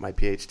back and get my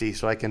PhD,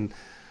 so I can,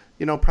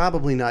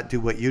 probably not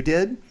do what you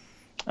did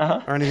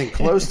or anything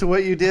close to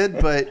what you did,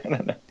 but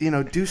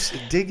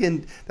dig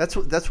in. That's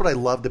what I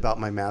loved about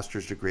my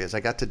master's degree, is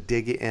I got to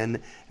dig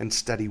in and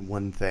study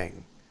one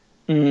thing.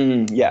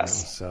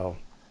 Yes. So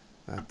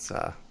that's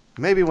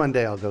maybe one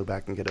day I'll go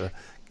back and get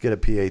a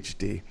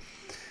PhD.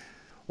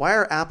 Why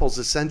are apples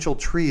essential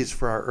trees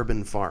for our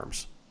urban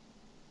farms?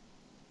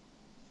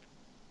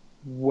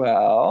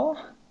 Well,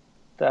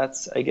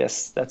 I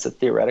guess that's a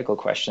theoretical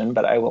question,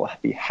 but I will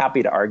be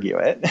happy to argue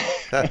it.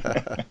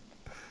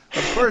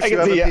 Of course, you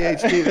have a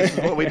PhD. This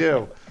is what we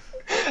do.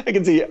 I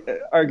can see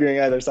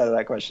arguing either side of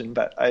that question,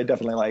 but I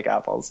definitely like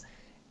apples.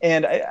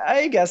 And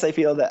I guess I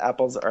feel that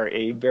apples are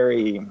a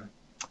very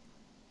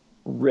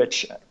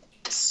rich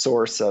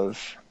source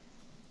of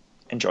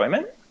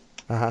enjoyment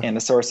and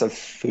a source of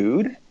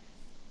food.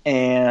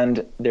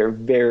 And they're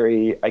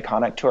very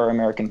iconic to our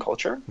American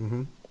culture.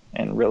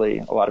 And really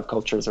a lot of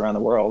cultures around the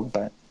world,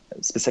 but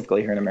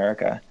specifically here in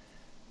America.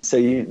 So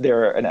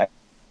they're an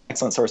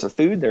excellent source of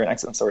food. They're an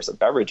excellent source of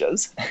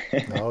beverages.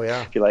 Oh,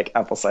 yeah. If you like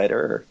apple cider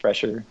or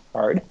fresh or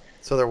hard.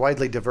 So they're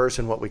widely diverse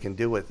in what we can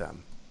do with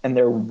them. And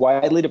they're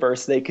widely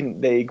diverse.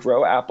 They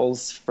grow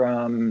apples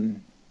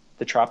from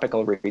the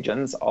tropical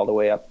regions all the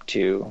way up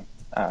to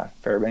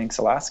Fairbanks,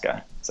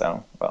 Alaska.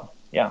 So, cool.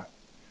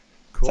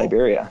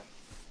 Siberia.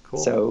 Cool.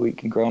 So we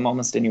can grow them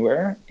almost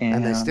anywhere.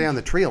 And they stay on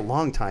the tree a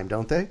long time,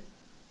 don't they?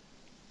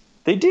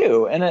 They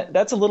do, and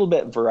that's a little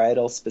bit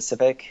varietal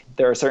specific.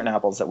 There are certain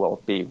apples that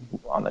will be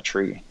on the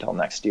tree till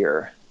next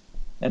year,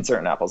 and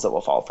certain apples that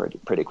will fall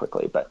pretty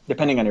quickly. But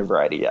depending on your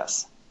variety,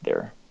 yes,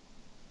 they're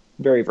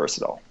very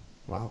versatile.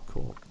 Wow,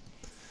 cool.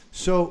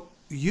 So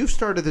you've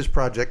started this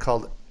project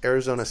called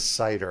Arizona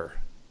Cider.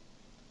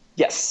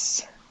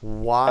 Yes.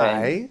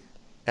 Why?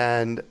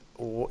 And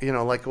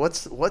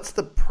what's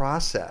the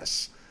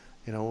process?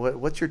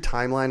 What's your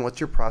timeline? What's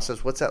your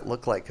process? What's that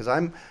look like?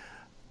 Because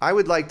I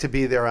would like to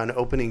be there on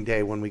opening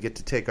day when we get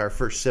to take our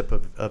first sip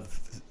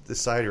of the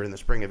cider in the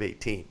spring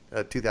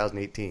of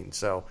 2018.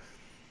 So,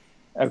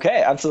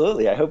 okay,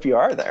 absolutely. I hope you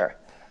are there.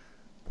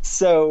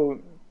 So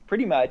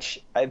pretty much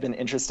I've been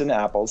interested in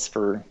apples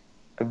for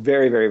a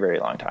very, very, very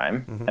long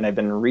time. And I've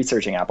been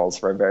researching apples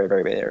for a very,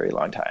 very, very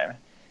long time.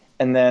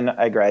 And then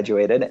I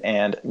graduated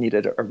and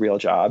needed a real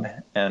job.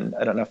 And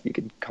I don't know if you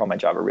could call my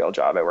job a real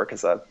job. I work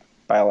as a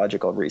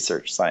biological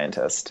research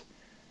scientist,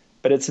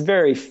 but it's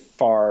very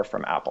far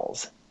from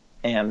apples.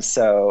 And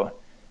so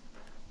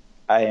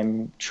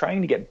I'm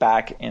trying to get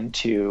back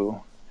into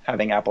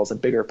having apples a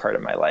bigger part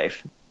of my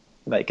life.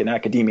 Like in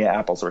academia,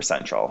 apples were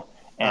central.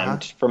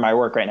 And for my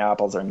work right now,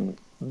 apples are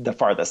the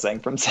farthest thing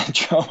from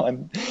central.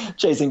 I'm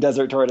chasing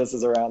desert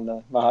tortoises around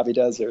the Mojave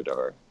Desert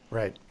or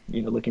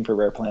looking for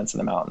rare plants in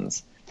the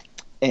mountains.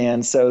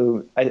 And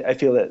so I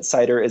feel that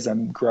cider is a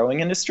growing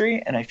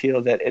industry, and I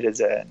feel that it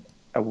is a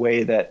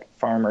way that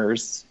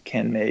farmers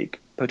can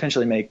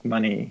potentially make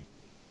money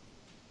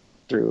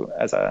through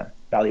as a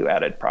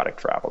value-added product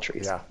for apple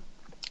trees. Yeah.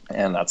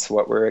 And that's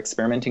what we're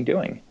experimenting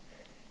doing.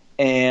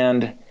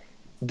 And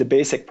the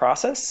basic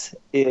process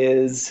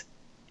is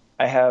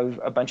I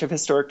have a bunch of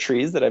historic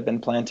trees that I've been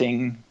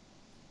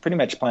pretty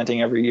much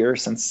planting every year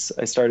since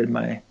I started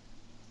my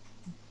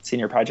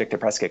senior project at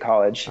Prescott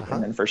College,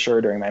 and then for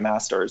sure during my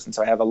master's. And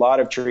so I have a lot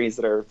of trees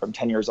that are from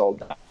 10 years old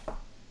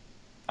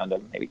down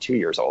to maybe 2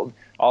 years old,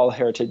 all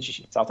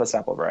heritage Southwest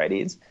apple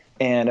varieties.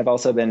 And I've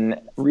also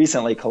been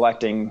recently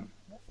collecting,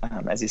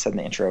 as you said in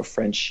the intro,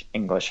 French,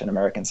 English, and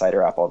American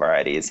cider apple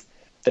varieties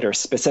that are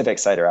specific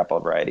cider apple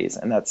varieties.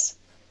 And that's,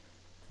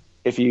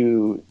 if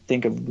you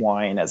think of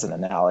wine as an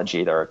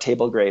analogy, there are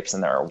table grapes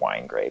and there are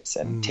wine grapes.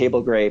 And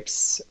table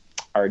grapes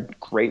are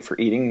great for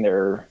eating.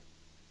 They're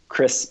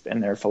crisp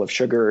and they're full of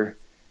sugar,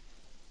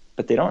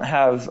 but they don't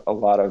have a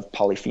lot of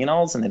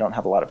polyphenols and they don't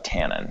have a lot of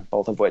tannin,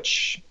 both of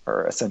which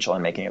are essential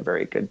in making a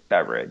very good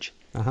beverage.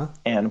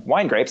 And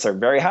wine grapes are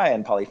very high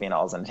in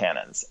polyphenols and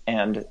tannins.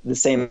 And the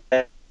same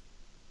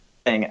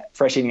thing,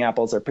 fresh eating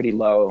apples are pretty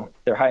low.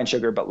 They're high in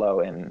sugar, but low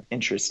in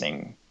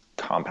interesting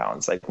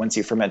compounds. Like once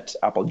you ferment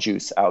apple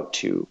juice out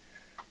to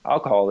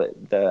alcohol,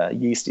 the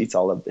yeast eats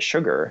all of the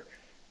sugar.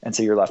 And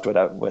so you're left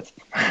with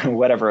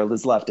whatever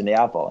is left in the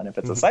apple. And if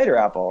it's a cider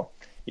apple,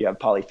 you have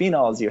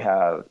polyphenols, you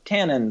have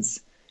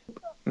tannins,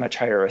 much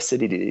higher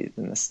acidity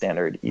than the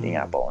standard eating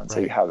apple. And so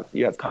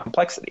you have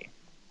complexity.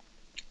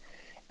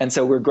 And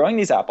so we're growing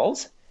these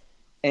apples.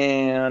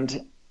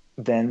 And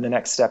then the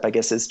next step, I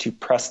guess, is to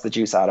press the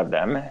juice out of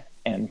them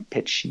and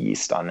pitch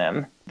yeast on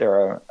them. There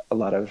are a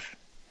lot of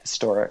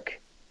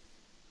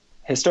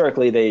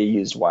historically they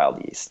used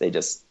wild yeast. They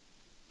just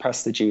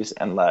press the juice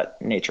and let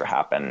nature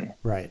happen.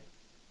 Right.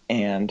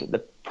 And the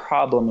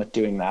problem with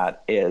doing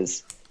that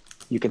is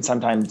you can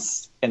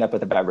sometimes end up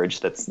with a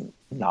beverage that's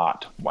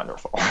not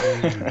wonderful.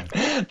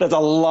 That's a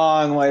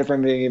long way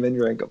from being even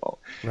drinkable.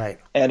 Right.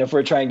 And if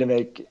we're trying to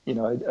make,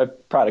 a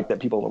product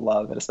that people will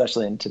love, and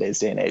especially in today's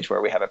day and age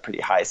where we have a pretty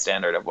high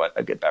standard of what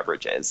a good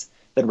beverage is,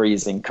 then we're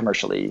using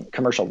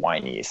commercial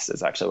wine yeast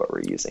is actually what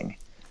we're using.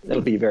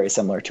 It'll be very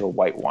similar to a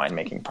white wine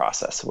making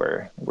process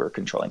where we're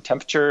controlling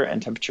temperature,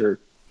 and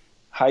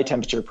high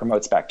temperature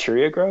promotes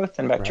bacteria growth,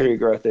 and bacteria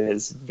growth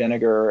is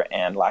vinegar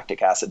and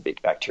lactic acid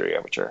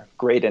bacteria, which are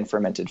great in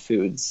fermented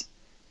foods,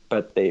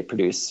 but they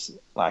produce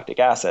lactic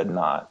acid,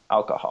 not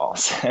alcohol.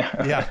 So,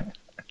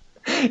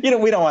 we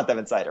don't want them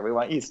in cider. We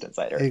want yeast in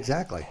cider.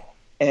 Exactly.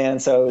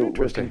 And so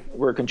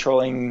we're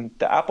controlling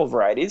the apple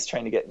varieties,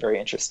 trying to get very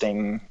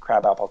interesting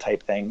crab apple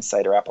type things,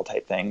 cider apple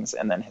type things,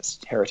 and then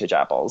heritage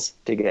apples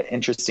to get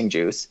interesting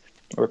juice.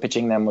 We're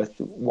pitching them with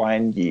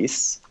wine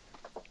yeast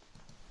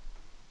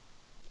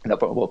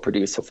that will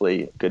produce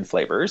hopefully good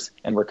flavors.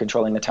 And we're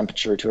controlling the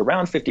temperature to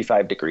around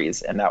 55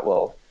 degrees, and that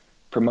will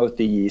promote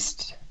the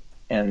yeast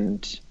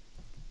and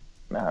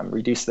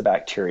reduce the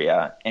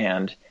bacteria.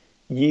 And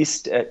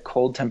yeast at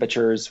cold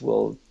temperatures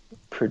will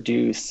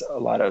produce a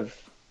lot of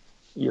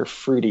your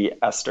fruity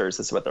esters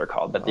is what they're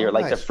called, but they're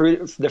like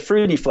the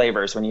fruity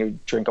flavors when you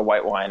drink a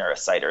white wine or a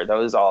cider.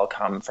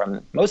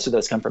 Most of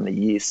those come from the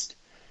yeast.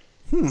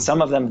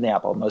 Some of them in the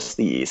apple, most of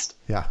the yeast.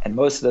 Yeah. And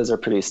most of those are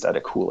produced at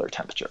a cooler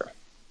temperature.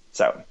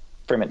 So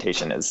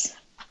fermentation is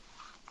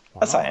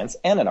a science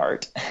and an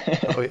art.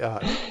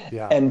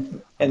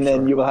 And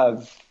then you will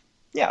have,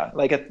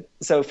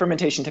 so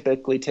fermentation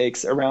typically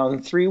takes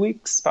around 3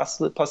 weeks,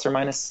 possibly plus or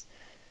minus.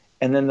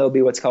 And then there'll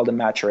be what's called a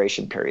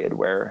maturation period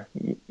where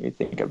you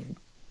think of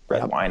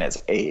red wine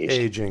as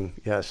aging.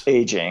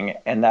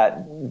 And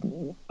that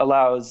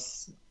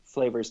allows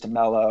flavors to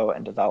mellow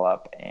and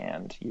develop.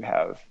 And you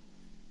have,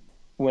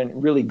 when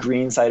really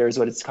green cider is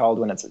what it's called,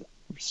 when it's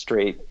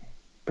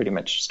pretty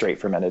much straight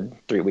fermented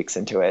 3 weeks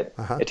into it,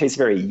 it tastes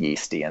very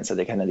yeasty. And so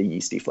the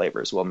yeasty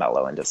flavors will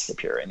mellow and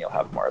disappear, and you'll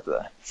have more of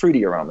the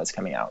fruity aromas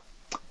coming out.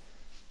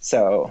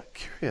 So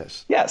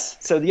curious.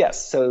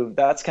 So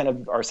that's kind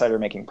of our cider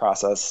making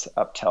process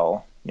up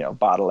till,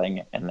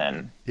 bottling and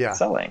then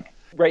selling.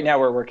 Right now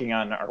we're working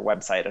on our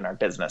website and our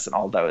business and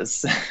all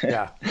those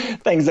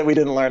things that we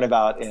didn't learn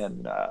about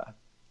in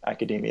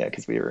academia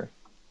because we were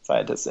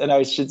scientists. And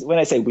when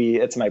I say we,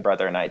 it's my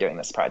brother and I doing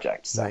this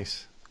project. So.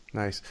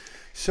 Nice.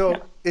 So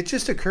it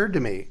just occurred to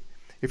me,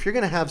 if you're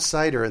going to have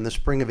cider in the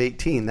spring of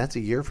 18, that's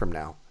a year from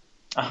now.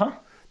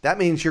 That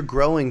means you're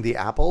growing the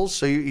apples.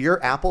 So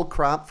your apple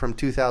crop from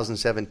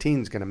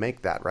 2017 is going to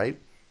make that, right?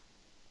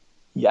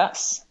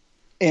 Yes.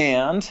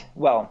 And,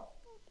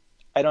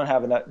 I don't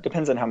have enough.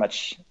 Depends on how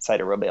much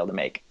cider we'll be able to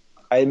make.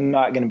 I'm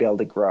not going to be able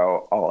to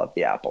grow all of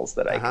the apples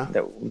that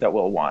that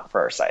we'll want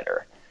for our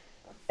cider.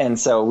 And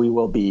so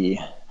we'll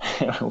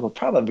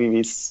probably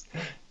be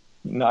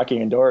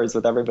knocking on doors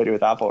with everybody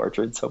with apple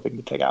orchards hoping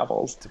to pick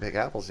apples.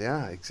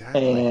 Yeah,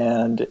 exactly.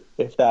 And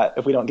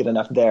if we don't get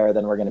enough there,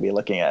 then we're going to be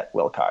looking at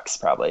Wilcox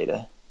probably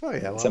to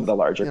some of the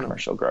larger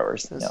commercial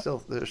growers.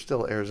 There's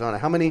still Arizona.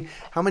 How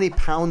many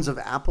pounds of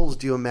apples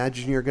do you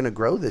imagine you're going to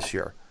grow this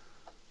year?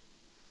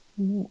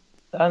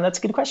 That's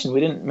a good question. We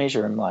didn't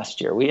measure them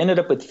last year. We ended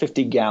up with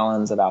 50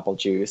 gallons of apple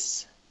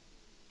juice.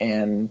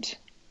 And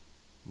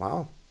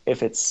wow,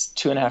 if it's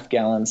 2.5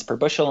 gallons per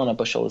bushel, and a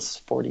bushel is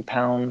 40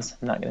 pounds,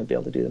 I'm not going to be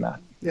able to do the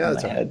math in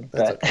my head.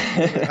 That's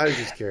okay. I was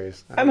just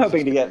curious. I'm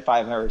hoping to get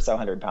 500 or so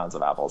 100 pounds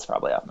of apples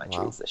probably off my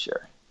trees this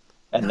year.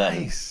 And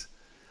nice.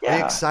 Then, Are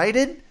you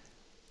excited?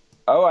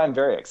 Oh, I'm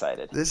very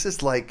excited. This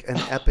is like an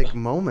epic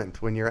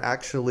moment when you're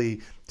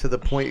actually to the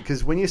point,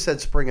 because when you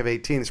said spring of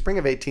 18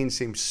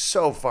 seems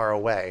so far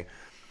away.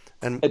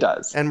 And it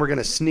does. And we're going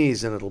to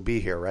sneeze and it'll be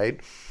here, right?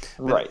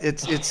 But right.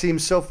 It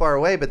seems so far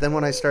away, but then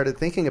when I started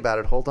thinking about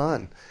it, hold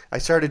on. I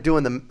started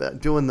doing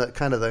the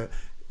kind of the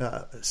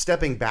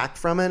stepping back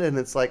from it, and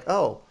it's like,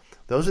 oh,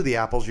 those are the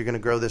apples you're going to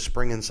grow this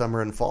spring and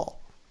summer and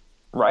fall.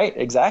 Right,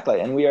 exactly.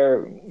 And we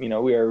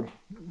are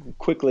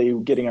quickly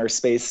getting our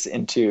space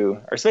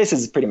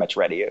is pretty much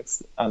ready.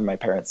 It's on our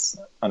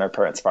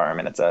parents' farm,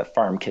 and it's a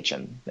farm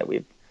kitchen that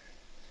we've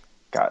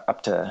got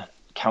up to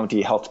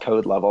county health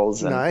code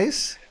levels. And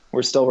nice.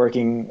 We're still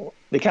working.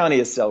 The county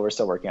we're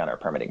still working on our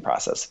permitting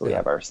process. We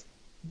have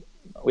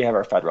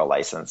our federal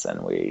license,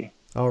 and we.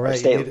 Oh,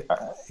 right.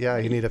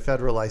 You need a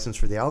federal license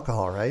for the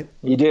alcohol, right?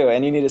 You do,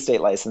 and you need a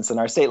state license,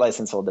 and our state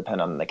license will depend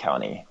on the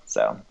county.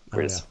 So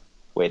we're just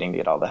waiting to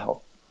get all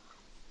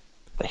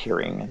the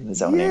hearing and the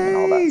zoning and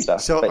all that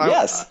stuff.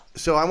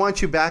 So I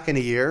want you back in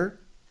a year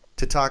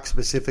to talk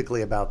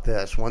specifically about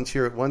this. Once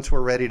we're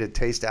ready to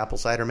taste apple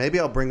cider, maybe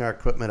I'll bring our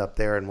equipment up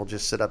there and we'll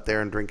just sit up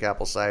there and drink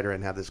apple cider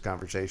and have this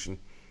conversation.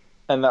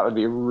 And that would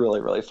be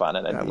really, really fun.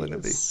 And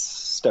I'd be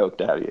stoked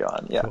to have you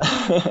on. Yeah.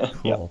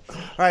 Cool. Yep.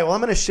 All right. Well,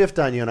 I'm going to shift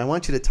on you, and I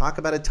want you to talk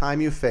about a time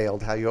you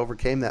failed, how you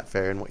overcame that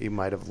failure, and what you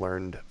might have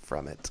learned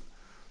from it.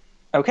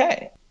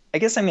 Okay. I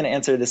guess I'm going to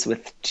answer this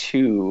with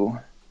two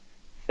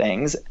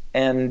things,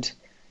 and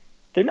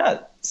they're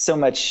not so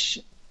much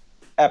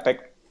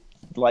epic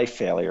life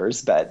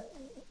failures, but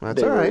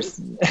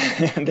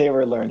they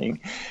were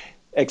learning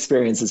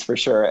experiences for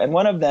sure. And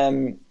one of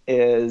them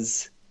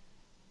is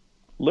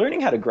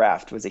learning how to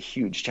graft was a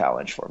huge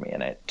challenge for me,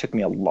 and it took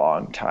me a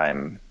long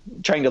time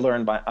trying to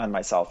learn on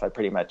myself.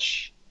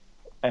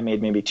 I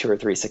made maybe 2 or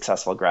 3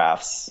 successful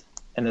grafts,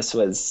 and this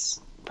was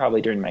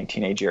probably during my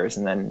teenage years.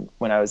 And then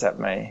when I was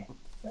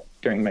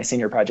during my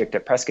senior project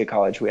at Prescott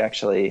College, we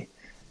actually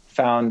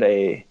found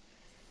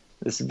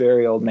this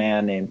very old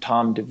man named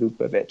Tom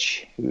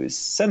Devupovich, who's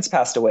since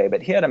passed away,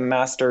 but he had a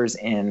master's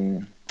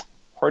in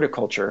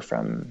horticulture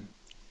from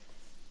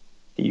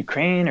the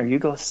Ukraine or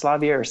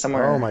Yugoslavia or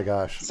somewhere. Oh my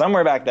gosh.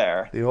 Somewhere back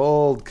there. The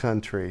old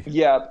country.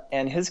 Yep.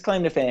 And his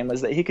claim to fame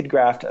was that he could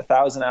graft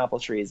 1,000 apple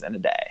trees in a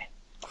day.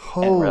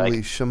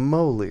 Holy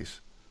shamoles.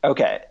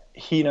 Okay.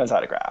 He knows how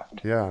to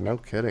graft. Yeah, no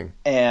kidding.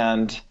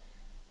 And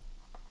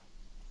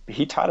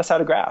he taught us how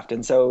to graft.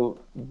 And so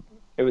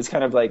it was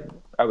kind of like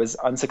I was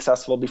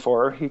unsuccessful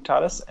before he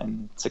taught us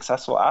and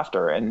successful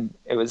after. And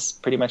it was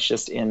pretty much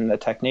just in the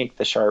technique,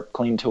 the sharp,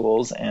 clean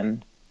tools.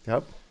 And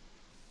yep.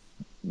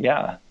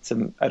 Yeah.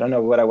 So I don't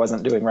know what I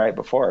wasn't doing right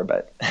before,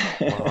 but.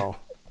 Wow.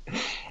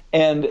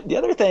 And the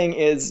other thing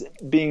is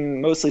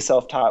being mostly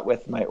self-taught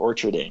with my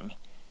orcharding.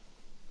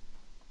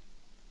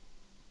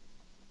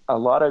 A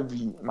lot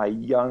of my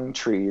young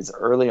trees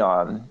early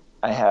on,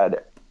 I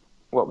had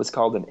what was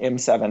called an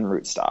M7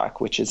 rootstock,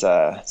 which is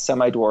a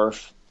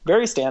semi-dwarf,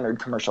 very standard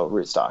commercial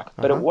rootstock,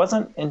 but it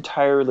wasn't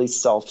entirely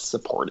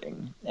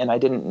self-supporting, and I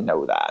didn't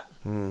know that.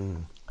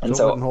 And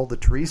so it wouldn't hold the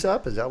trees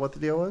up? Is that what the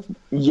deal was?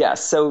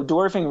 Yes. So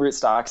dwarfing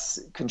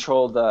rootstocks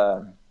control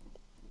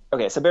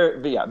so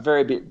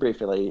very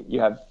briefly, you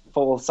have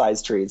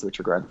full-size trees, which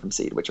are grown from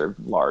seed, which are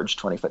large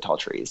 20-foot tall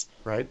trees.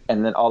 Right.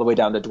 And then all the way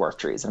down to dwarf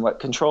trees. And what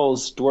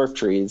controls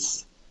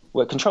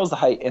the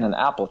height in an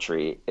apple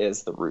tree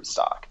is the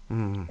rootstock.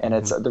 Mm-hmm. And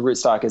the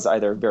rootstock is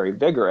either very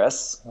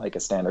vigorous, like a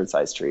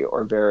standard-sized tree,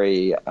 or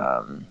very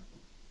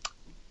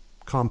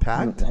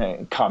compact,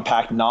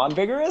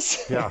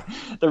 non-vigorous. Yeah.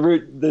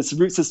 This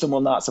root system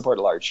will not support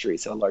a large tree,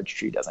 so a large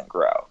tree doesn't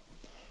grow.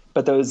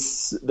 But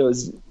those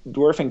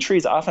dwarfing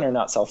trees often are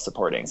not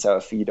self-supporting. So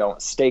if you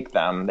don't stake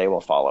them, they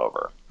will fall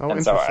over. Oh,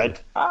 and so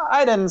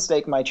I didn't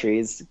stake my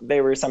trees.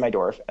 They were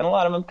semi-dwarf, and a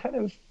lot of them kind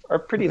of are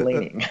pretty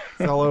leaning.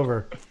 Fell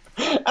over.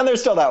 And they're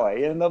still that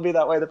way, and they'll be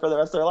that way for the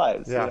rest of their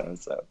lives. Yeah.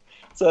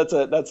 So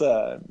that's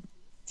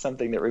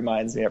something that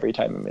reminds me every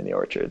time I'm in the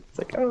orchard. It's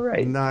like, oh,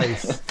 right.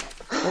 Nice.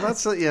 Well,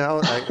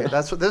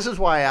 this is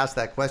why I asked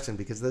that question,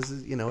 because this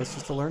is, it's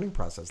just a learning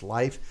process.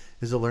 Life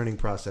is a learning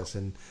process,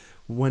 and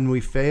when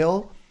we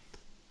fail,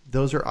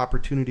 those are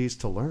opportunities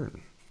to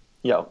learn.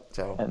 Yeah.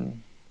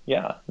 In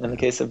the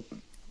case of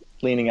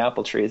leaning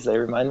apple trees, they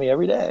remind me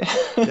every day.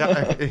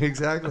 Yeah,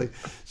 exactly.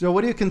 So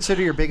what do you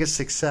consider your biggest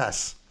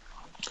success?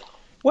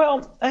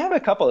 Well, I have a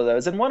couple of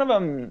those, and one of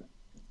them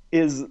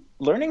is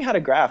learning how to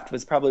graft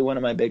was probably one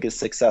of my biggest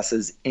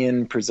successes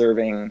in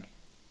preserving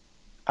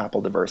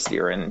apple diversity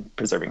or in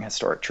preserving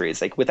historic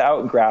trees. Like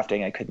without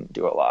grafting, I couldn't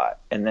do a lot.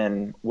 And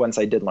then once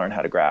I did learn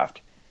how to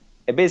graft,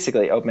 it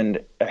basically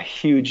opened a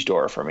huge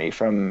door for me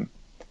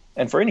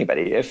and for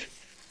anybody.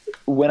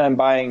 When I'm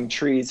buying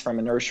trees from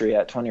a nursery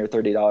at $20 or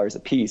 $30 a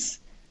piece,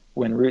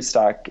 when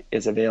rootstock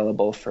is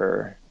available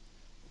for,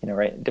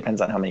 right, it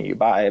depends on how many you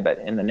buy, but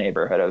in the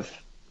neighborhood of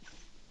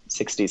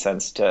 60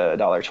 cents to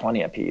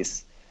 $1.20 a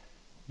piece,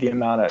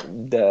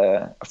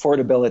 the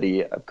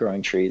affordability of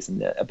growing trees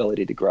and the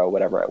ability to grow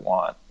whatever I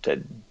want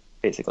to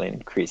basically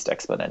increased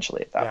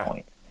exponentially at that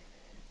point.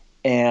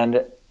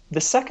 And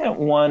the second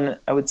one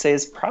I would say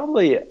is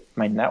probably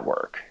my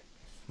network.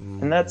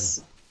 And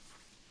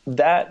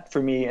that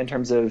for me in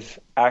terms of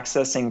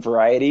accessing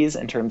varieties,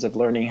 in terms of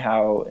learning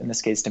how, in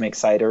this case, to make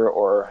cider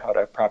or how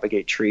to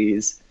propagate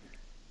trees.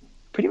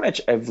 Pretty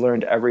much I've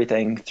learned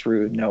everything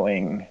through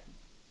knowing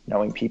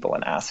people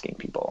and asking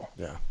people.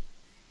 Yeah.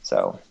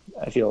 So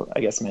I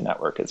guess my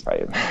network is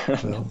probably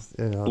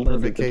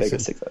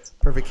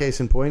perfect case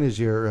in point is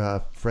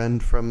your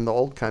friend from the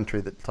old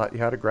country that taught you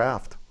how to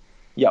graft.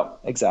 Yep,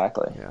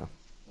 exactly. Yeah.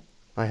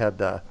 I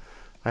had a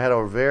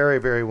very,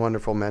 very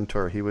wonderful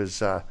mentor. He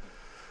was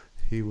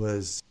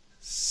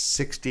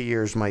 60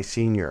 years my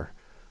senior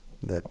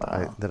that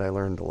I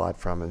learned a lot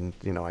from. And,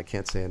 I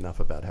can't say enough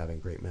about having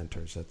great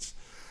mentors.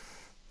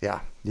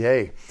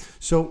 Yay.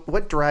 So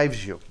what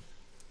drives you?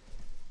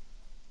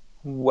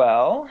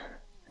 Well,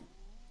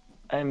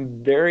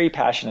 I'm very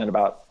passionate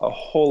about a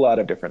whole lot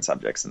of different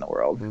subjects in the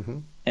world. Mm-hmm.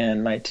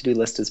 And my to-do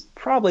list is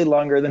probably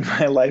longer than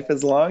my life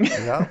is long.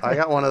 Yeah, I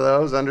got one of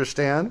those,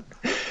 understand.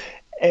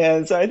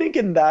 And so I think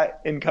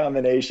in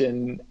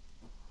combination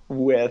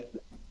with,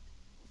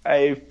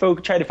 I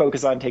try to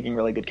focus on taking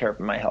really good care of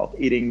my health,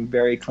 eating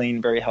very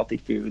clean, very healthy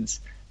foods,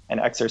 and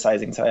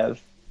exercising. So I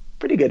have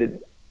pretty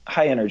good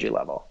high energy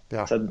level.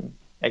 Yeah. So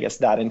I guess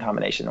that in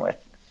combination with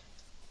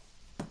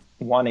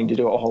wanting to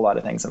do a whole lot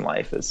of things in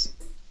life is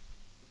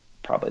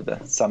probably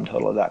the sum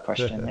total of that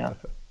question. Yeah.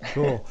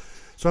 Cool.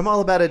 So I'm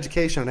all about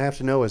education, and I have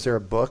to know, is there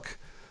a book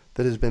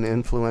that has been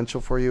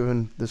influential for you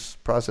in this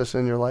process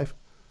in your life?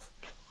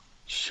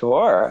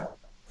 Sure.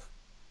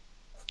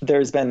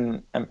 There's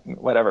been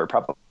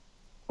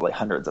probably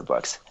hundreds of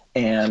books.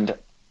 And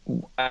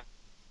I'm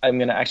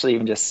going to actually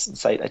even just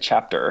cite a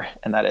chapter,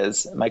 and that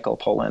is Michael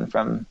Pollan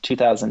from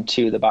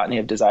 2002, The Botany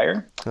of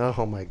Desire.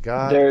 Oh my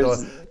God.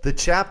 The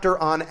chapter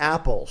on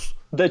apples.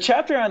 The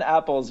chapter on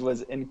apples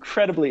was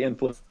incredibly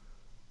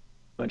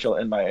influential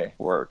in my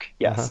work.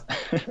 Yes.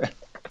 Uh-huh.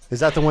 Is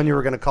that the one you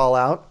were going to call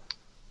out?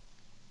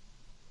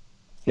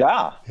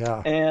 Yeah.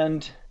 Yeah.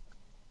 And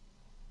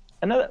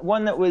another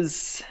one that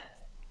was,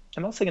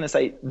 I'm also going to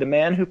cite The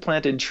Man Who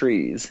Planted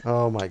Trees.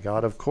 Oh my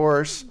God, of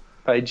course.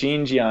 By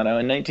Gene Giano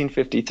in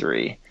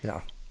 1953.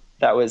 Yeah.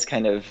 That was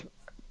kind of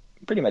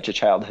pretty much a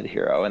childhood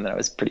hero. And then I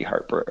was pretty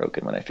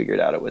heartbroken when I figured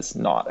out it was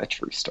not a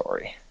true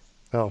story.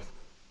 Oh.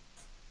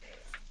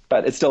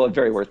 But it's still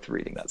very worth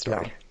reading, that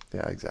story.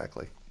 Yeah,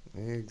 exactly.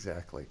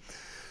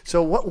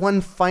 So what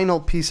one final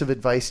piece of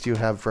advice do you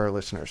have for our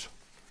listeners?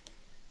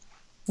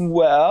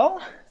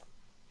 Well,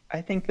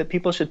 I think that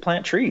people should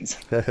plant trees.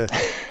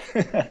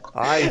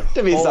 I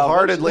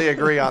wholeheartedly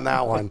agree on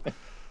that one.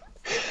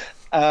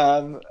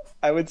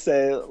 I would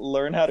say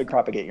learn how to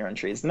propagate your own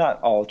trees. Not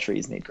all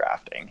trees need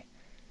grafting,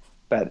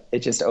 but it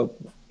just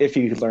if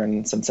you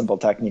learn some simple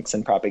techniques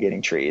in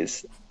propagating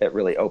trees, it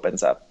really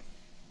opens up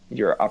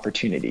your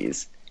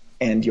opportunities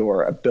and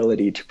your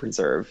ability to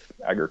preserve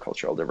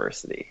agricultural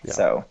diversity. Yeah.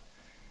 So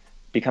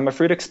become a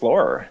fruit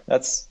explorer.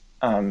 That's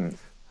one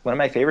of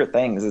my favorite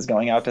things is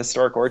going out to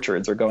historic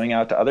orchards or going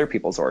out to other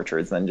people's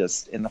orchards and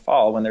just in the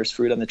fall when there's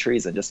fruit on the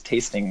trees and just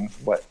tasting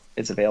what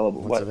is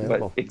available,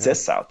 what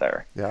exists out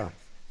there. Yeah.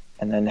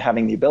 And then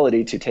having the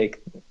ability to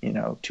take,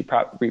 to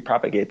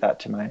repropagate that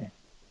to my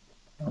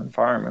own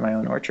farm and my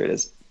own orchard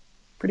is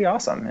pretty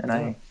awesome. And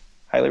I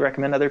highly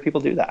recommend other people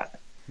do that.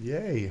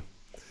 Yay.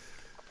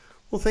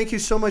 Well, thank you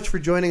so much for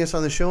joining us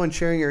on the show and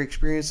sharing your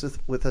experience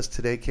with us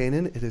today,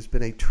 Kanin. It has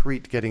been a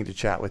treat getting to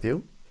chat with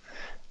you.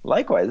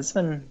 Likewise,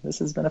 this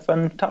has been a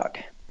fun talk.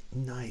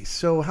 Nice.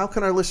 So how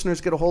can our listeners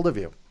get a hold of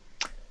you?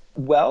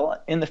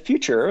 Well, in the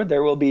future,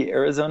 there will be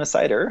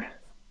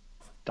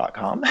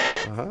ArizonaCider.com.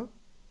 Uh-huh.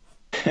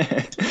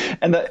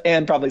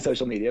 and probably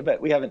social media,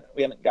 but we haven't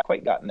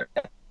quite gotten there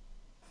yet.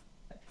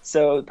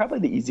 So probably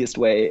the easiest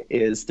way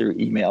is through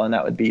email, and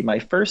that would be my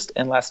first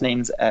and last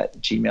names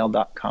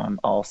 @gmail.com,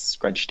 all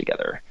scrunched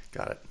together.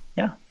 Got it.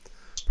 Yeah.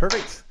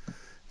 Perfect.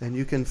 And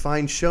you can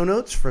find show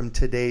notes from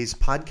today's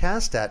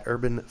podcast at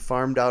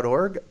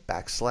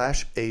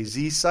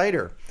urbanfarm.org/AZ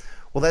Cider.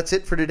 Well, that's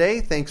it for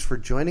today. Thanks for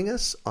joining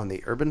us on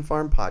the Urban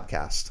Farm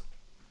Podcast.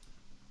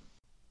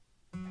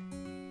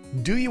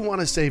 Do you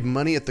want to save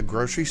money at the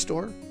grocery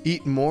store,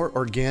 eat more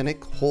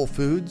organic, whole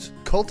foods,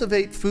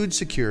 cultivate food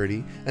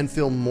security, and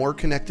feel more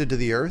connected to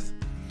the earth?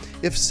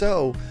 If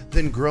so,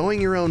 then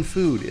growing your own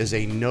food is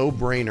a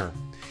no-brainer.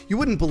 You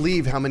wouldn't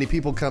believe how many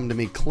people come to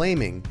me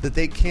claiming that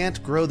they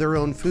can't grow their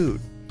own food.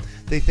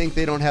 They think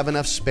they don't have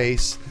enough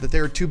space, that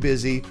they're too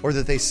busy, or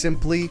that they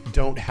simply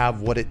don't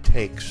have what it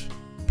takes.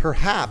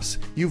 Perhaps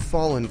you've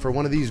fallen for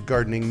one of these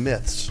gardening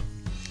myths.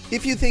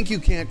 If you think you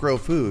can't grow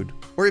food,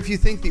 or if you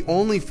think the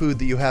only food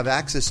that you have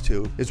access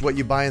to is what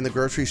you buy in the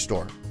grocery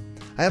store,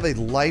 I have a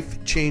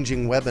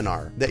life-changing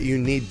webinar that you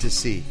need to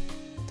see.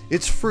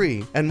 It's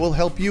free and will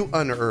help you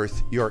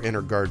unearth your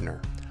inner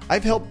gardener.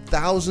 I've helped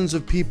thousands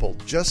of people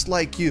just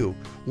like you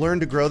learn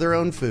to grow their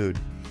own food,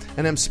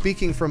 and I'm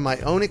speaking from my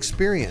own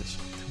experience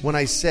when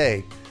I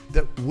say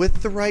that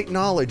with the right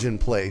knowledge in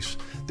place,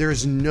 there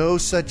is no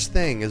such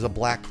thing as a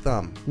black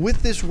thumb.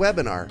 With this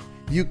webinar,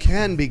 you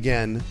can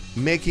begin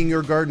making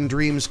your garden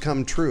dreams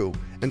come true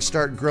and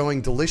start growing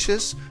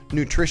delicious,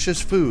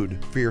 nutritious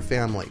food for your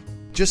family.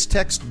 Just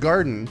text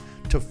GARDEN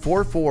to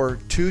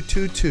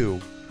 44222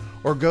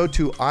 or go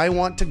to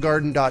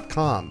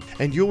iwanttogarden.com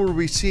and you will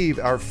receive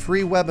our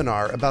free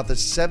webinar about the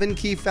 7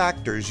 key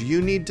factors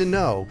you need to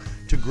know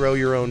to grow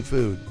your own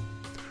food.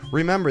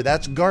 Remember,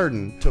 that's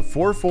GARDEN to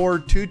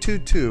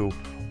 44222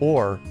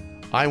 or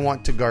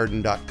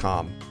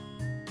iwanttogarden.com.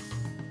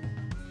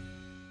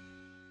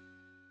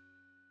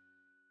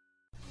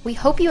 We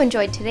hope you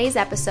enjoyed today's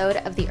episode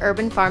of the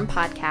Urban Farm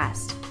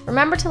Podcast.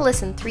 Remember to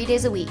listen 3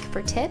 days a week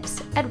for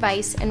tips,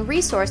 advice, and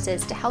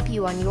resources to help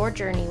you on your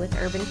journey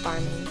with urban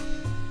farming.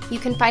 You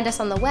can find us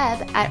on the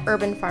web at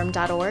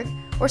urbanfarm.org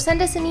or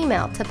send us an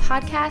email to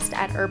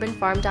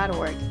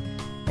podcast@urbanfarm.org.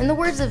 In the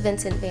words of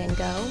Vincent van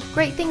Gogh,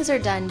 great things are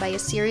done by a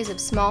series of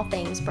small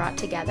things brought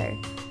together.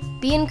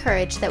 Be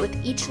encouraged that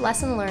with each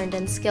lesson learned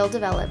and skill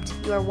developed,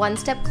 you are one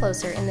step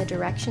closer in the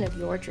direction of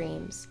your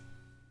dreams.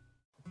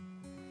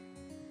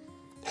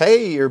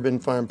 Hey, Urban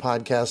Farm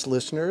Podcast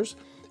listeners.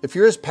 If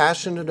you're as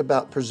passionate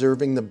about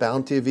preserving the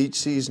bounty of each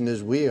season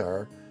as we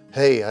are,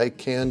 hey, I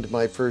canned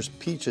my first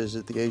peaches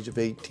at the age of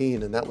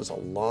 18, and that was a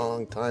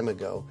long time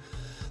ago,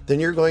 then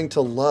you're going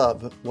to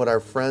love what our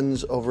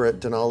friends over at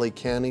Denali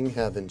Canning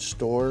have in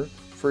store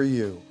for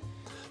you.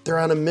 They're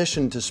on a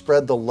mission to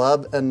spread the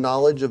love and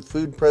knowledge of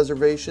food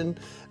preservation,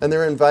 and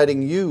they're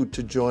inviting you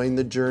to join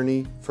the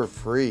journey for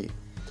free.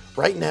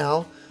 Right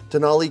now,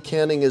 Denali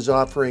Canning is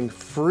offering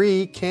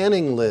free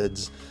canning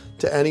lids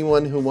to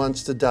anyone who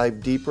wants to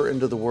dive deeper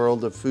into the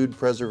world of food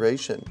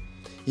preservation.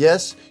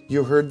 Yes,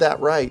 you heard that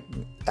right,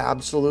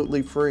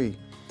 absolutely free.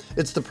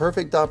 It's the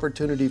perfect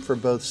opportunity for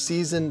both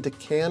seasoned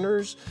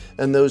canners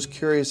and those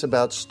curious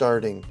about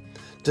starting.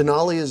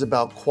 Denali is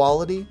about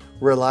quality,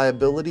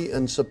 reliability,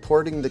 and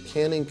supporting the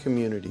canning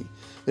community,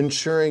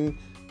 ensuring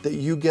that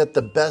you get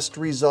the best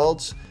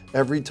results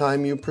every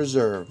time you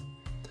preserve.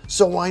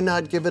 So why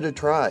not give it a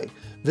try?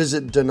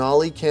 Visit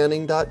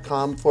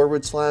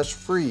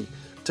denalicanning.com/free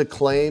to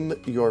claim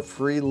your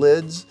free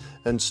lids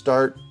and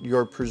start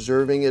your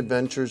preserving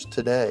adventures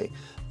today.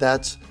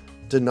 That's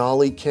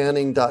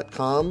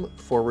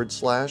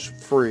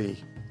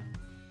denalicanning.com/free.